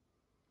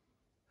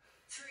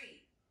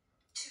 3,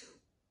 2,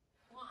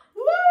 1.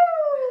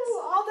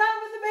 Woo! All done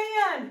with the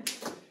band.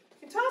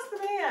 You can toss the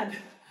band.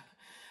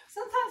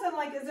 Sometimes I'm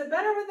like, is it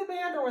better with the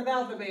band or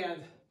without the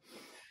band?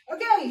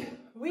 Okay,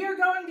 we are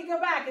going to go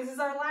back. This is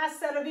our last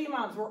set of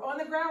EMOMs. We're on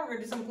the ground. We're going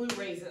to do some glute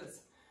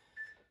raises.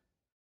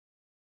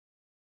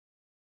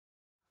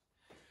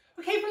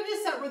 Okay, for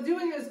this set, we're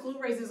doing those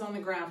glute raises on the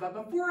ground, but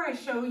before I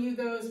show you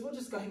those, we'll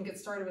just go ahead and get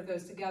started with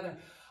those together.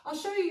 I'll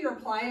show you your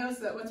plyo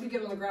so that once we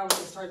get on the ground, we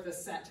can start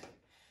this set.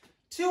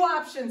 2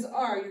 options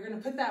are, you're gonna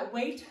put that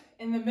weight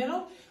in the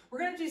middle. We're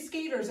gonna do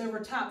skaters over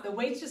top. The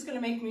weight's just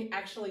gonna make me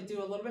actually do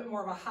a little bit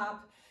more of a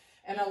hop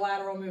and a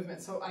lateral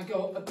movement. So I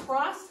go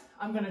across,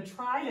 I'm gonna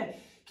try to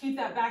keep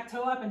that back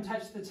toe up and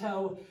touch the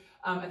toe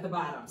at the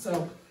bottom.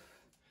 So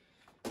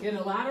get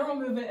a lateral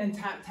movement and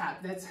tap,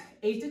 tap. That's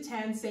 8 to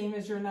 10, same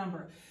as your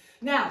number.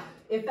 Now,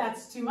 if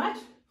that's too much,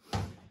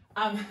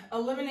 I'm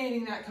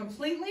eliminating that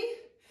completely,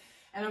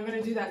 and I'm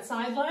gonna do that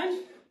side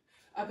lunge,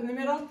 up in the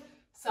middle,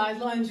 side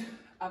lunge,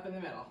 up in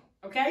the middle,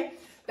 okay?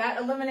 That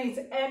eliminates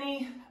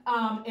any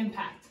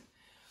impact.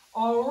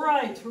 All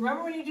right,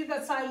 remember when you do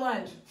that side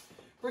lunge,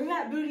 bring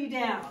that booty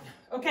down.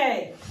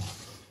 Okay,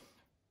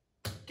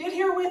 get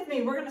here with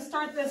me. We're gonna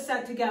start this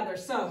set together.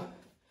 So,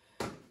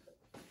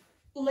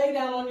 lay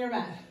down on your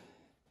mat.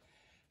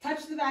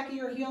 Touch the back of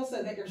your heels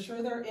so that you're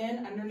sure they're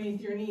in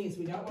underneath your knees.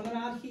 We don't want them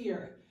out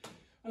here.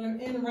 When I'm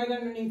in right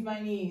underneath my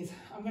knees,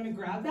 I'm gonna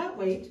grab that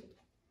weight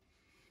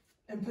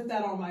and put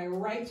that on my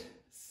right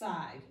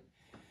side.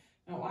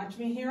 Now watch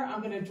me here.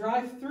 I'm gonna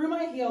drive through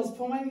my heels,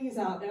 pull my knees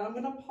out, and I'm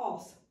gonna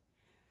pulse.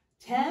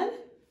 10,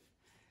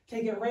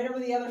 take it right over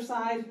the other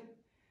side,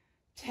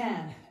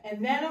 10.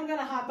 And then I'm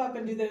gonna hop up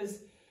and do those,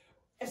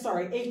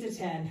 8 to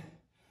 10.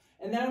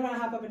 And then I'm gonna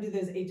hop up and do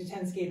those 8 to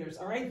 10 skaters,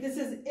 all right? This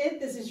is it,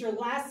 this is your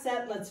last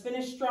set. Let's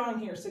finish strong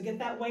here. So get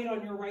that weight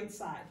on your right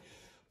side.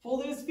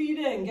 Pull those feet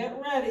in,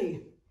 get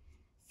ready.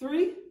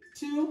 3,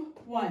 2,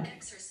 1.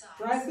 Exercise.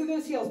 Drive through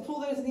those heels, pull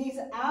those knees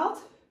out.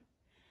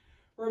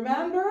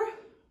 Remember,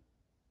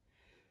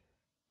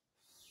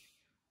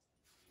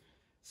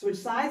 switch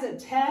sides at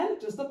 10,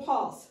 just a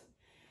pulse.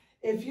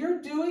 If you're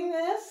doing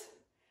this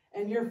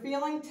and you're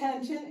feeling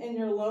tension in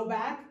your low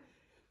back,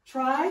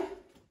 try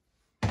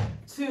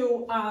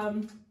to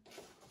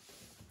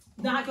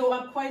not go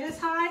up quite as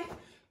high,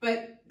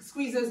 but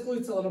squeeze those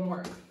glutes a little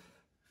more.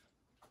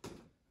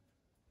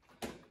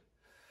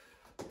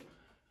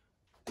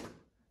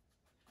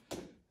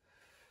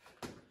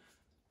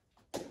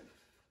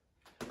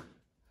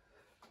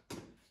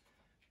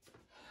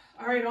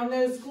 All right, on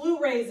those glute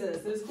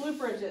raises, those glute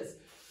bridges,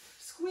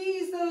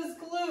 squeeze those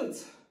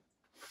glutes.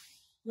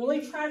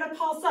 Really try to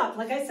pulse up.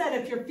 Like I said,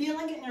 if you're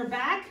feeling it in your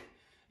back,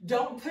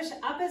 don't push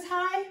up as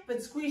high,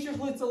 but squeeze your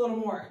glutes a little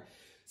more.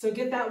 So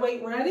get that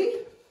weight ready.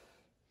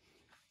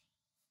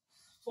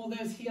 Pull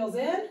those heels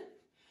in.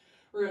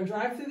 We're going to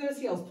drive through those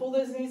heels. Pull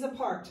those knees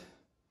apart.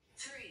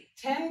 3.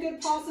 10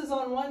 good pulses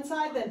on one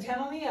side, then 10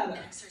 on the other.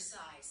 Exercise.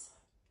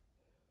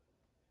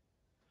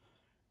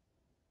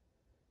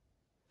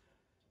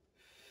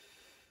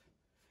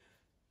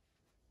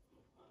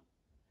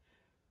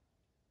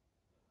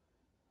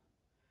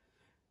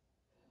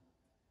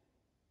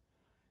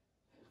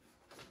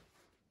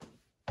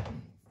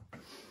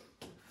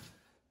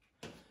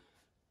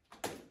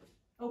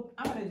 Oh,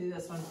 I'm going to do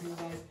this one for you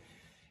guys.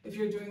 If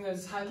you're doing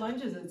those high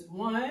lunges, it's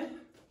 1,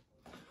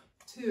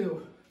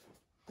 2,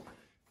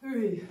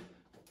 3,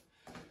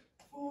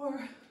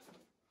 4,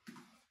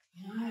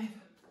 5,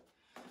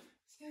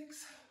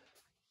 6,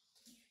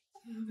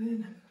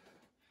 7,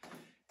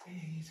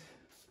 8.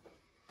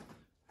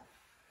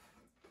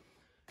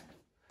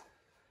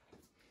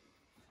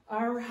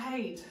 All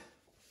right,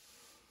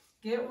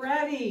 get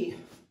ready.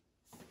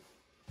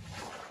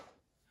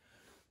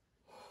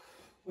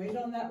 Weight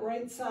on that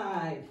right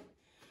side.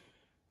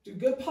 Do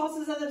good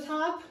pulses at the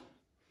top.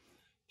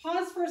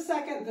 Pause for a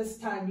second this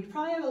time. You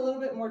probably have a little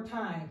bit more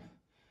time.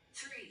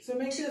 3. So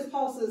make 2, those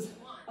pulses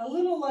 1. a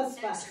little less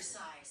fast.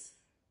 Exercise.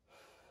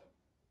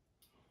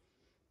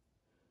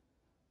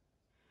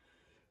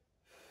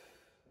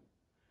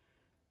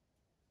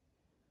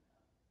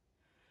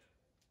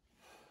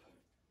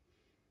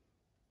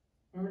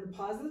 Remember to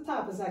pause at the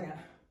top a second.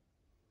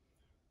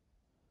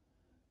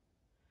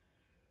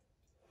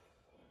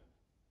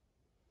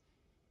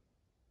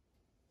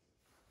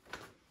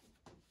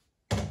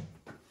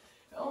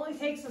 It only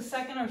takes a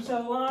second or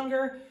so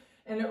longer,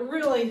 and it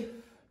really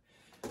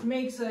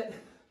makes it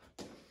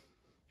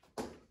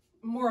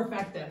more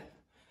effective.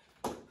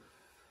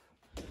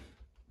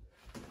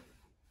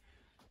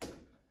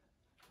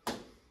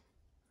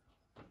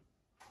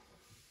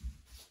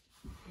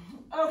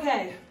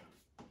 Okay.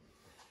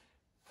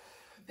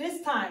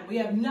 This time, we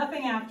have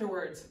nothing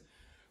afterwards.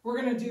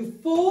 We're going to do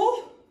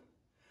full,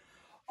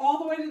 all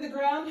the way to the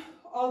ground,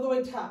 all the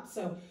way top.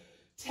 So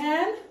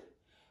 10,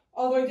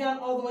 all the way down,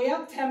 all the way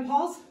up, 10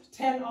 pulse.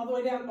 10, all the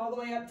way down, all the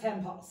way up,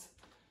 10 pulse.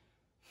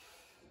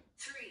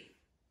 3,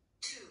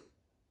 2,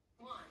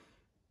 1.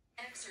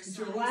 Exercise. It's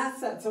your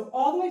last set. So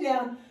all the way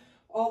down,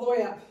 all the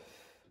way up.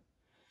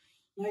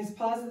 Nice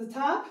pause at the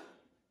top.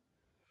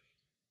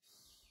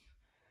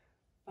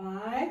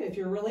 5, if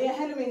you're really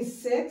ahead of me,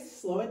 6,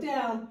 slow it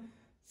down.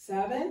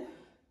 7,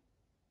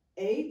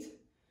 8,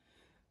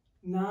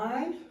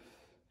 9,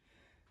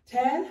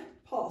 10,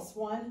 pulse.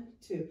 1,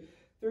 2,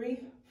 3,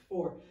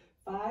 4,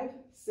 5,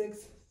 6,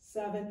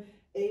 7,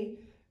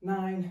 8,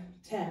 9,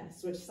 10.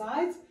 Switch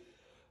sides,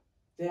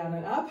 down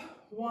and up.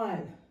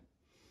 1,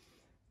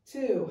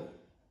 2,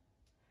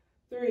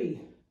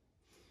 3,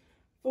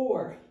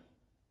 4,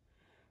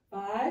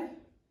 5,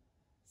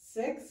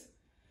 6,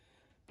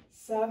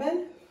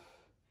 7,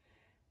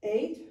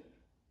 8,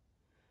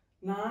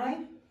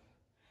 9,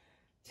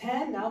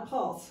 10. Now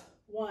pulse.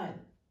 1,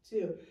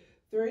 2,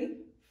 3,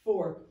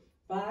 4,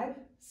 5,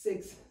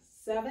 6,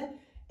 7,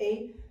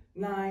 8,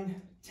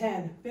 9,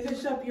 10.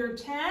 Finish up your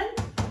 10,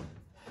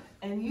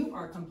 and you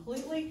are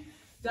completely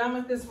done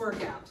with this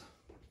workout.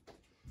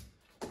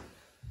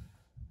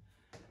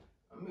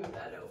 I'll move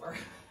that over.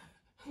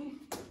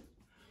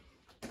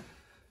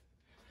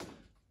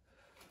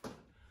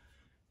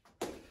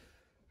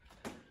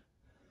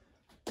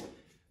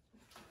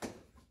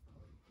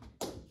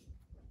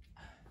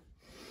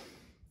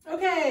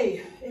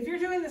 Okay, if you're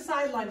doing the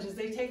side lunges,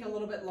 they take a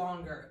little bit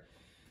longer.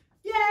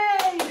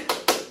 Yay!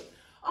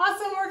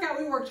 Awesome workout.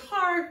 We worked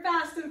hard,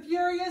 fast, and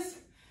furious.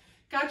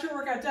 Got your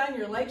workout done.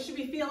 Your legs should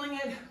be feeling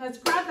it. Let's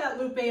grab that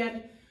loop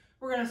band.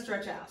 We're going to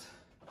stretch out.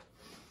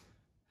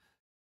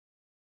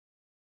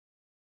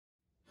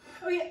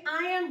 Okay,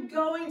 I am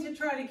going to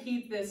try to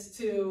keep this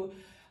to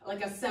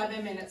like a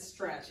 7-minute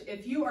stretch.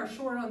 If you are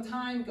short on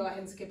time, go ahead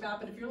and skip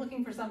out. But if you're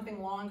looking for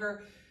something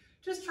longer,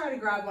 just try to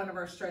grab one of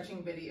our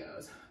stretching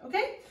videos,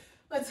 okay?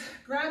 Let's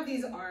grab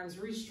these arms,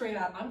 reach straight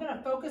up. I'm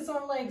gonna focus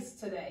on legs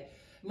today.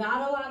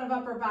 Not a lot of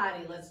upper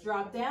body. Let's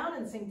drop down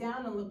and sink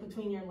down and look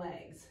between your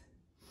legs.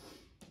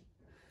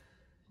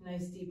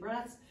 Nice deep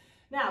breaths.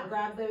 Now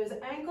grab those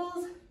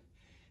ankles,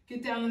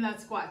 get down in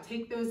that squat.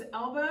 Take those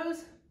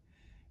elbows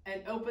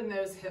and open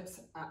those hips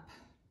up.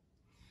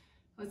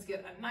 Let's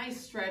get a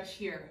nice stretch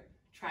here.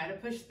 Try to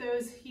push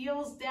those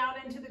heels down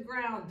into the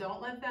ground.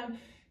 Don't let them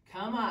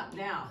come up.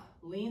 Now,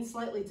 lean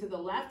slightly to the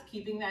left,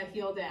 keeping that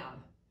heel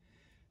down.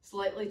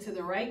 Slightly to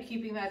the right,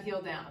 keeping that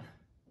heel down.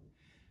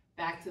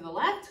 Back to the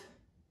left,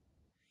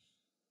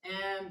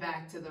 and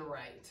back to the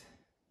right.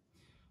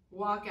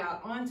 Walk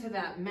out onto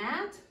that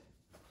mat.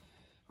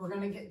 We're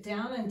gonna get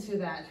down into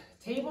that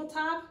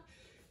tabletop.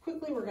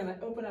 Quickly, we're gonna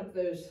open up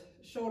those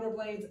shoulder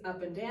blades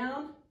up and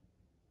down.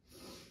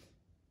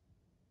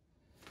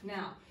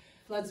 Now,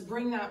 let's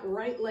bring that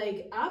right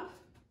leg up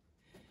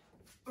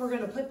We're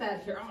gonna put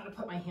that here. I'm gonna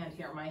put my hand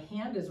here. My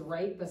hand is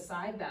right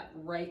beside that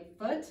right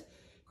foot.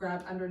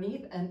 Grab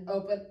underneath and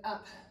open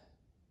up.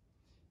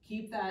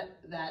 Keep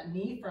that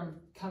knee from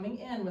coming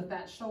in with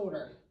that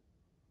shoulder.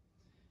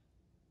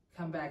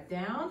 Come back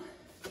down.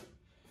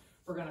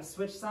 We're gonna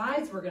switch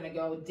sides. We're gonna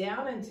go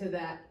down into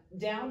that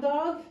down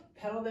dog.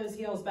 Pedal those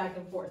heels back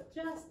and forth,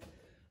 just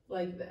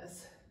like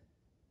this.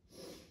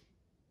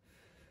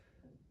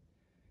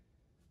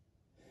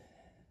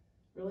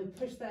 Really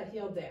push that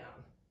heel down.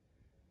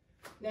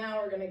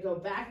 Now we're gonna go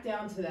back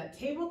down to that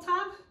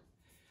tabletop.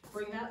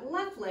 Bring that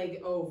left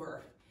leg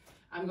over.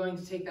 I'm going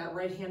to take that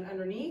right hand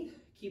underneath,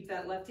 keep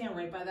that left hand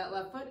right by that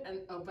left foot, and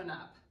open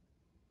up.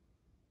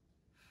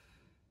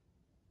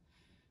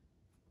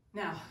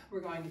 Now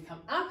we're going to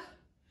come up,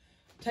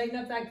 tighten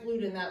up that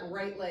glute in that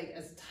right leg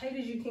as tight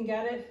as you can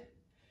get it,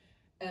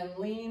 and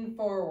lean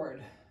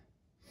forward.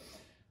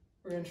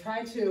 We're going to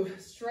try to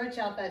stretch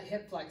out that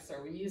hip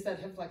flexor. We use that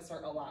hip flexor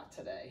a lot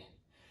today.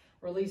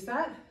 Release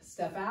that,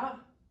 step out,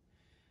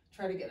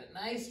 try to get a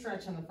nice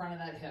stretch on the front of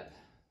that hip.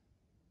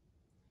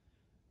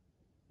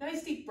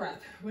 Nice deep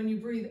breath. When you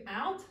breathe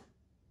out,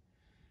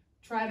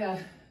 try to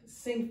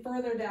sink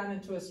further down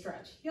into a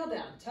stretch. Heel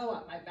down, toe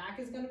up. My back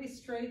is going to be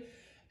straight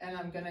and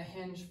I'm going to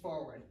hinge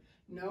forward.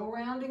 No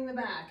rounding the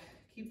back.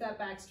 Keep that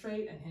back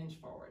straight and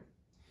hinge forward.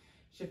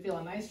 Should feel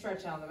a nice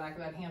stretch out on the back of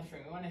that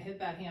hamstring. We want to hit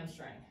that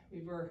hamstring.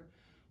 We were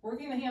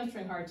working the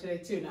hamstring hard today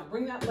too. Now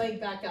bring that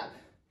leg back up.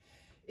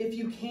 If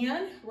you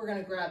can, we're going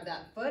to grab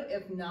that foot.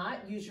 If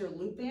not, use your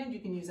loop band. You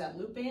can use that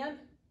loop band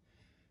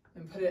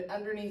and put it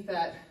underneath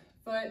that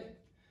foot,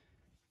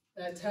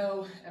 that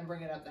toe, and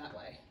bring it up that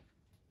way.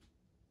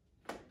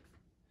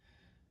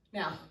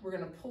 Now, we're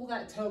going to pull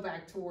that toe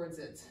back towards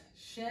its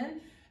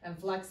shin and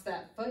flex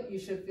that foot. You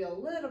should feel a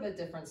little bit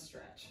different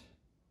stretch.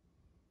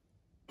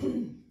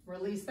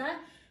 Release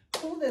that.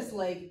 Pull this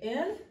leg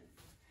in,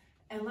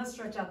 and let's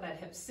stretch out that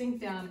hip.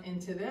 Sink down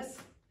into this.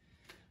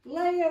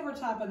 Lay over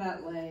top of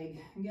that leg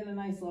and get a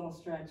nice little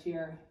stretch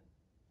here.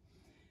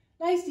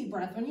 Nice deep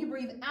breath. When you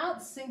breathe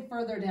out, sink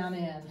further down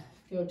in.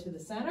 Go to the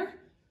center.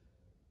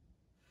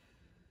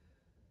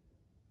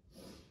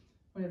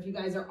 Wonder if you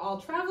guys are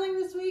all traveling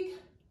this week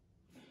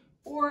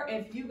or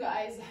if you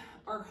guys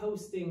are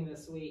hosting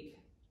this week.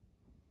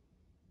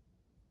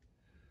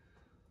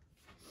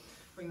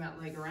 Bring that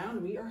leg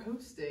around. We are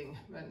hosting,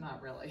 but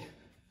not really.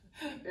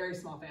 Very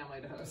small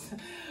family to host.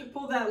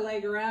 Pull that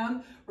leg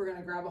around. We're going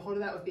to grab a hold of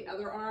that with the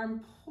other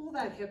arm. Pull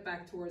that hip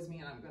back towards me,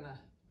 and I'm going to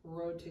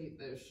rotate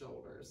those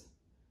shoulders.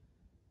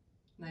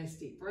 Nice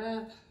deep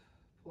breath.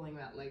 Pulling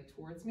that leg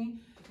towards me.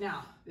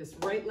 Now, this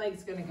right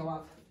leg's going to go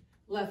up.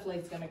 Left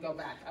leg's going to go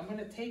back. I'm going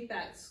to take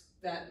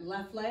that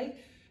left leg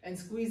and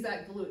squeeze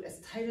that glute as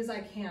tight as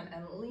I can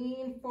and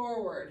lean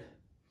forward.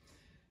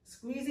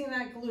 Squeezing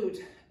that glute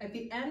at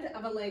the end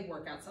of a leg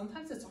workout.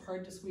 Sometimes it's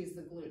hard to squeeze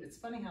the glute. It's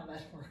funny how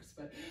that works,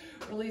 but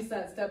release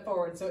that, step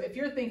forward. So if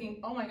you're thinking,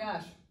 oh my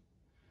gosh,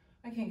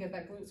 I can't get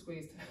that glute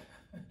squeezed.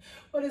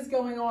 What is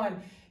going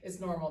on?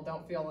 It's normal.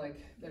 Don't feel like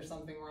there's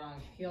something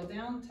wrong. Heel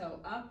down, toe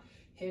up,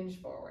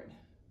 hinge forward.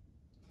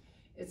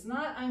 It's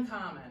not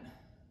uncommon.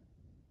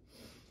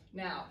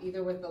 Now,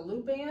 either with the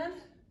loop band,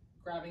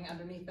 grabbing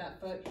underneath that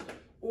foot,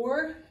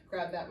 or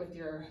grab that with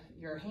your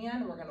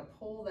hand. We're going to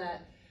pull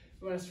that.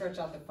 We want to stretch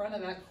out the front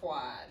of that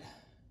quad.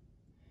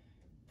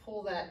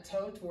 Pull that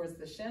toe towards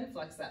the shin,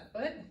 flex that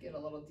foot, get a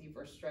little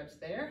deeper stretch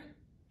there.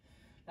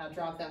 Now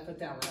drop that foot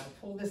down. We're going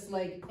to pull this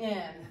leg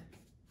in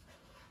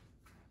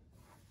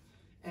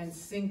and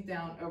sink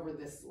down over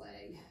this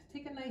leg.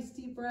 Take a nice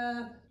deep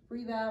breath,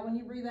 breathe out. When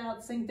you breathe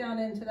out, sink down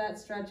into that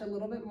stretch a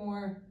little bit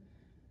more.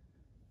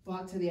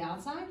 Walk to the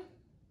outside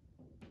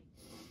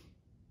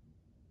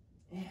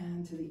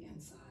and to the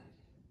inside.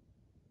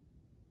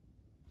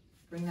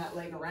 Bring that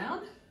leg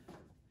around.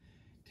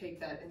 Take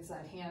that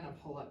inside hand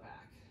and pull it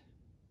back.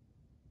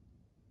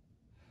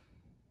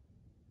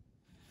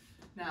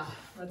 Now,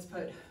 let's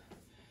put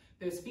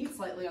those feet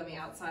slightly on the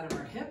outside of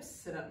our hips.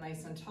 Sit up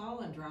nice and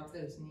tall and drop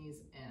those knees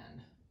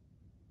in.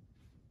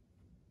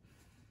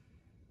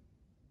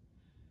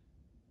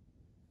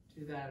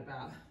 Do that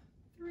about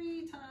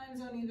 3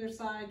 times on either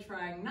side,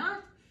 trying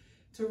not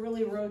to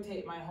really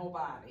rotate my whole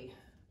body.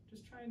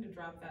 Just trying to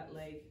drop that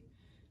leg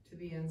to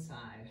the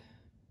inside.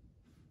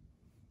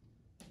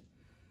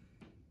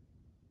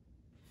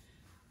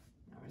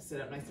 Sit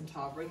up nice and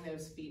tall, bring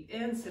those feet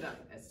in, sit up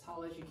as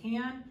tall as you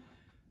can.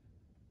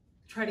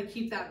 Try to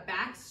keep that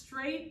back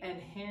straight and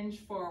hinge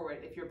forward.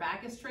 If your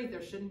back is straight,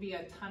 there shouldn't be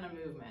a ton of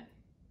movement.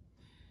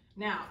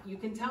 Now, you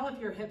can tell if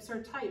your hips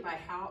are tight by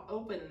how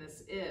open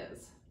this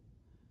is.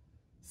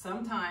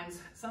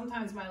 Sometimes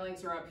my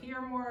legs are up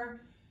here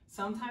more,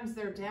 sometimes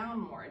they're down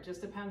more. It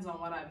just depends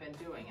on what I've been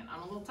doing, and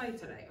I'm a little tight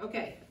today.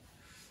 Okay,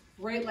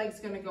 right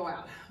leg's gonna go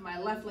out. My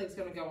left leg's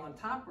gonna go on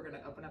top. We're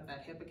gonna open up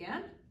that hip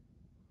again.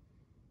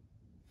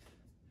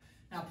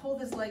 Now pull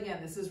this leg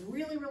in. This is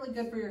really, really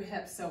good for your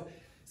hips. So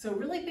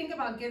really think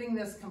about getting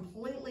this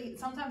completely.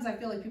 Sometimes I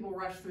feel like people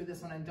rush through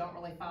this one and don't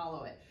really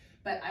follow it.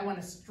 But I want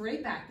to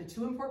straight back. The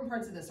two important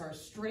parts of this are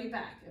straight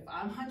back. If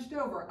I'm hunched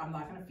over, I'm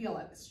not going to feel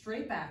it.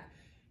 Straight back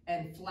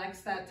and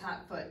flex that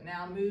top foot.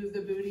 Now move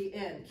the booty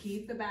in.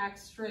 Keep the back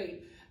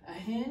straight. A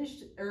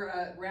hinged or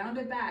a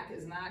rounded back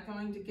is not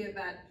going to get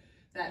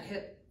that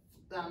hip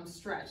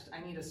stretched. I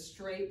need a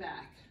straight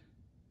back.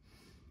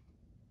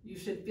 You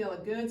should feel a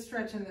good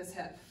stretch in this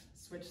hip.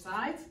 Switch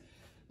sides.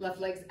 Left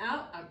leg's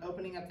out. I'm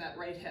opening up that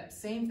right hip.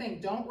 Same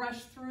thing. Don't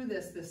rush through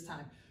this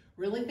time.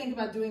 Really think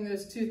about doing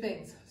those two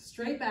things.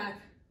 Straight back,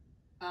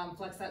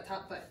 flex that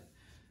top foot.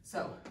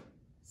 So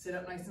sit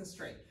up nice and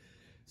straight.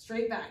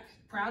 Straight back,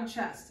 proud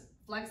chest.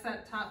 Flex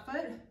that top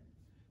foot.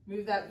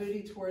 Move that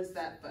booty towards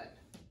that foot.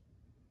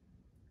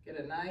 Get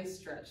a nice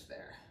stretch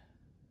there.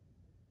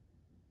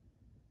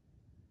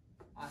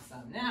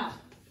 Awesome. Now,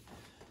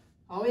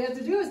 all we have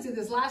to do is do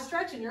this last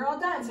stretch and you're all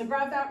done. So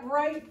grab that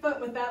right foot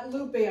with that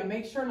loop band.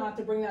 Make sure not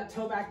to bring that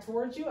toe back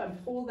towards you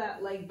and pull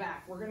that leg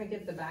back. We're going to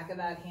get the back of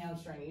that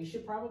hamstring. You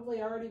should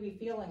probably already be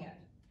feeling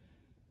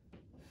it.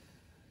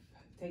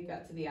 Take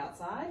that to the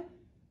outside.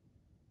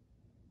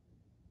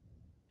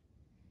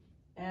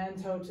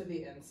 And toe to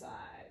the inside.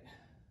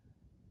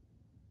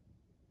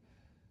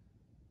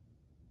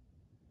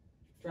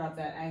 Drop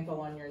that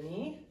ankle on your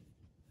knee.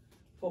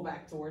 Pull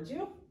back towards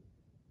you.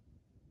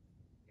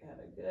 Got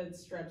a good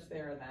stretch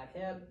there in that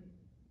hip.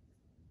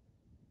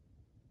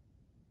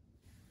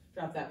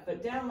 Drop that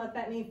foot down, let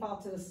that knee fall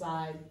to the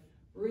side.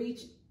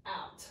 Reach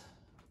out.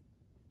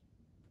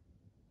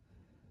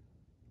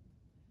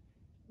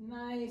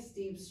 Nice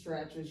deep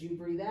stretch as you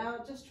breathe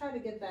out. Just try to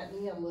get that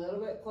knee a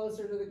little bit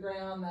closer to the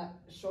ground, that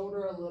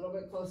shoulder a little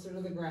bit closer to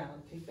the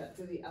ground. Take that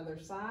to the other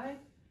side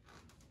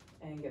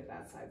and get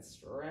that side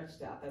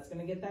stretched out. That's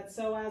going to get that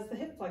psoas, the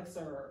hip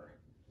flexor.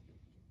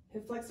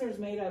 Hip flexor is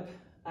made up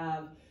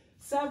of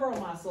several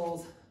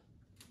muscles,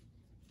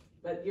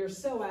 but your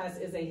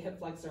psoas is a hip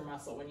flexor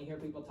muscle. When you hear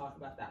people talk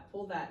about that,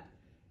 pull that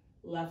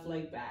left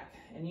leg back.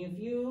 And if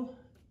you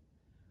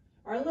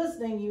are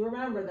listening, you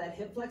remember that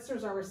hip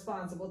flexors are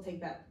responsible, take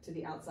that to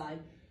the outside,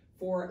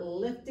 for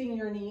lifting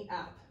your knee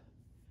up.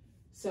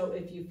 So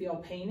if you feel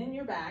pain in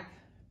your back,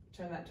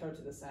 turn that toe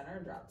to the center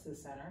and drop to the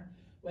center.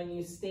 When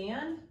you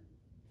stand,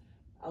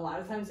 a lot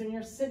of times when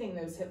you're sitting,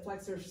 those hip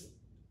flexors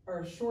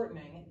are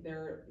shortening.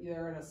 They're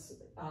in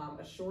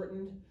a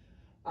shortened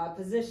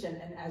position,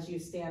 and as you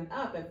stand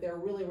up, if they're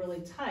really,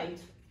 really tight,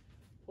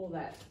 pull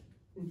that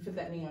and put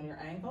that knee on your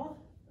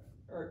ankle,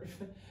 or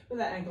put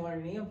that ankle on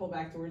your knee and pull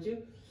back towards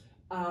you.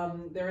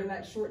 They're in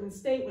that shortened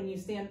state. When you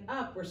stand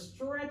up, we're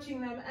stretching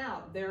them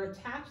out. They're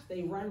attached.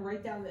 They run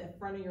right down the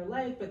front of your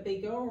leg, but they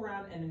go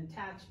around and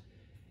attach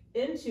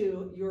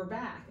into your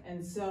back.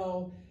 And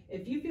so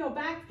if you feel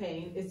back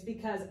pain, it's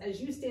because as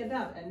you stand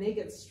up and they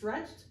get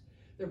stretched,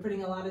 they're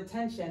putting a lot of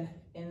tension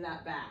in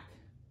that back.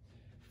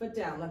 Foot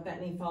down, let that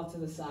knee fall to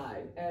the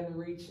side and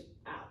reach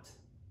out.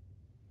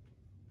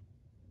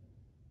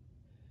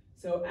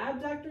 So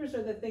abductors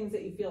are the things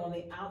that you feel on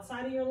the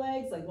outside of your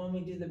legs, like when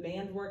we do the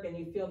band work and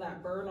you feel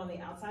that burn on the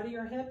outside of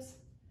your hips.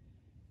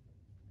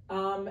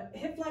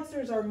 Hip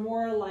flexors are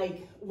more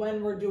like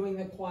when we're doing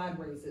the quad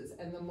raises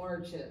and the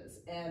marches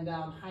and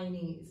high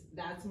knees.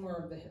 That's more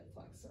of the hip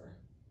flexor.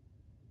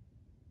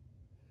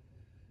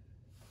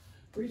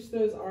 Reach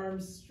those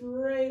arms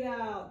straight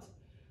out.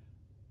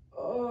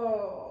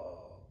 Oh.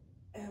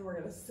 And we're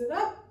gonna sit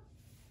up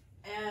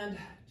and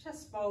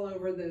just fall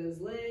over those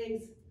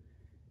legs.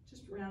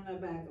 Just round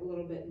that back a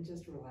little bit and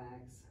just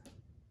relax.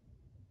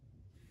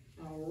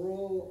 I'll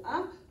roll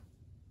up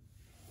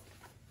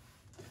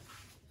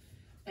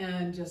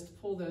and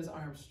just pull those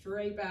arms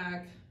straight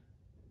back,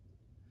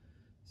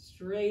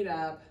 straight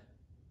up,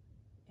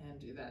 and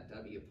do that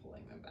W,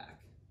 pulling them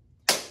back.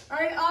 All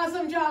right,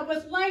 awesome job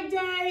with leg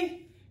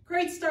day.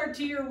 Great start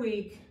to your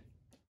week.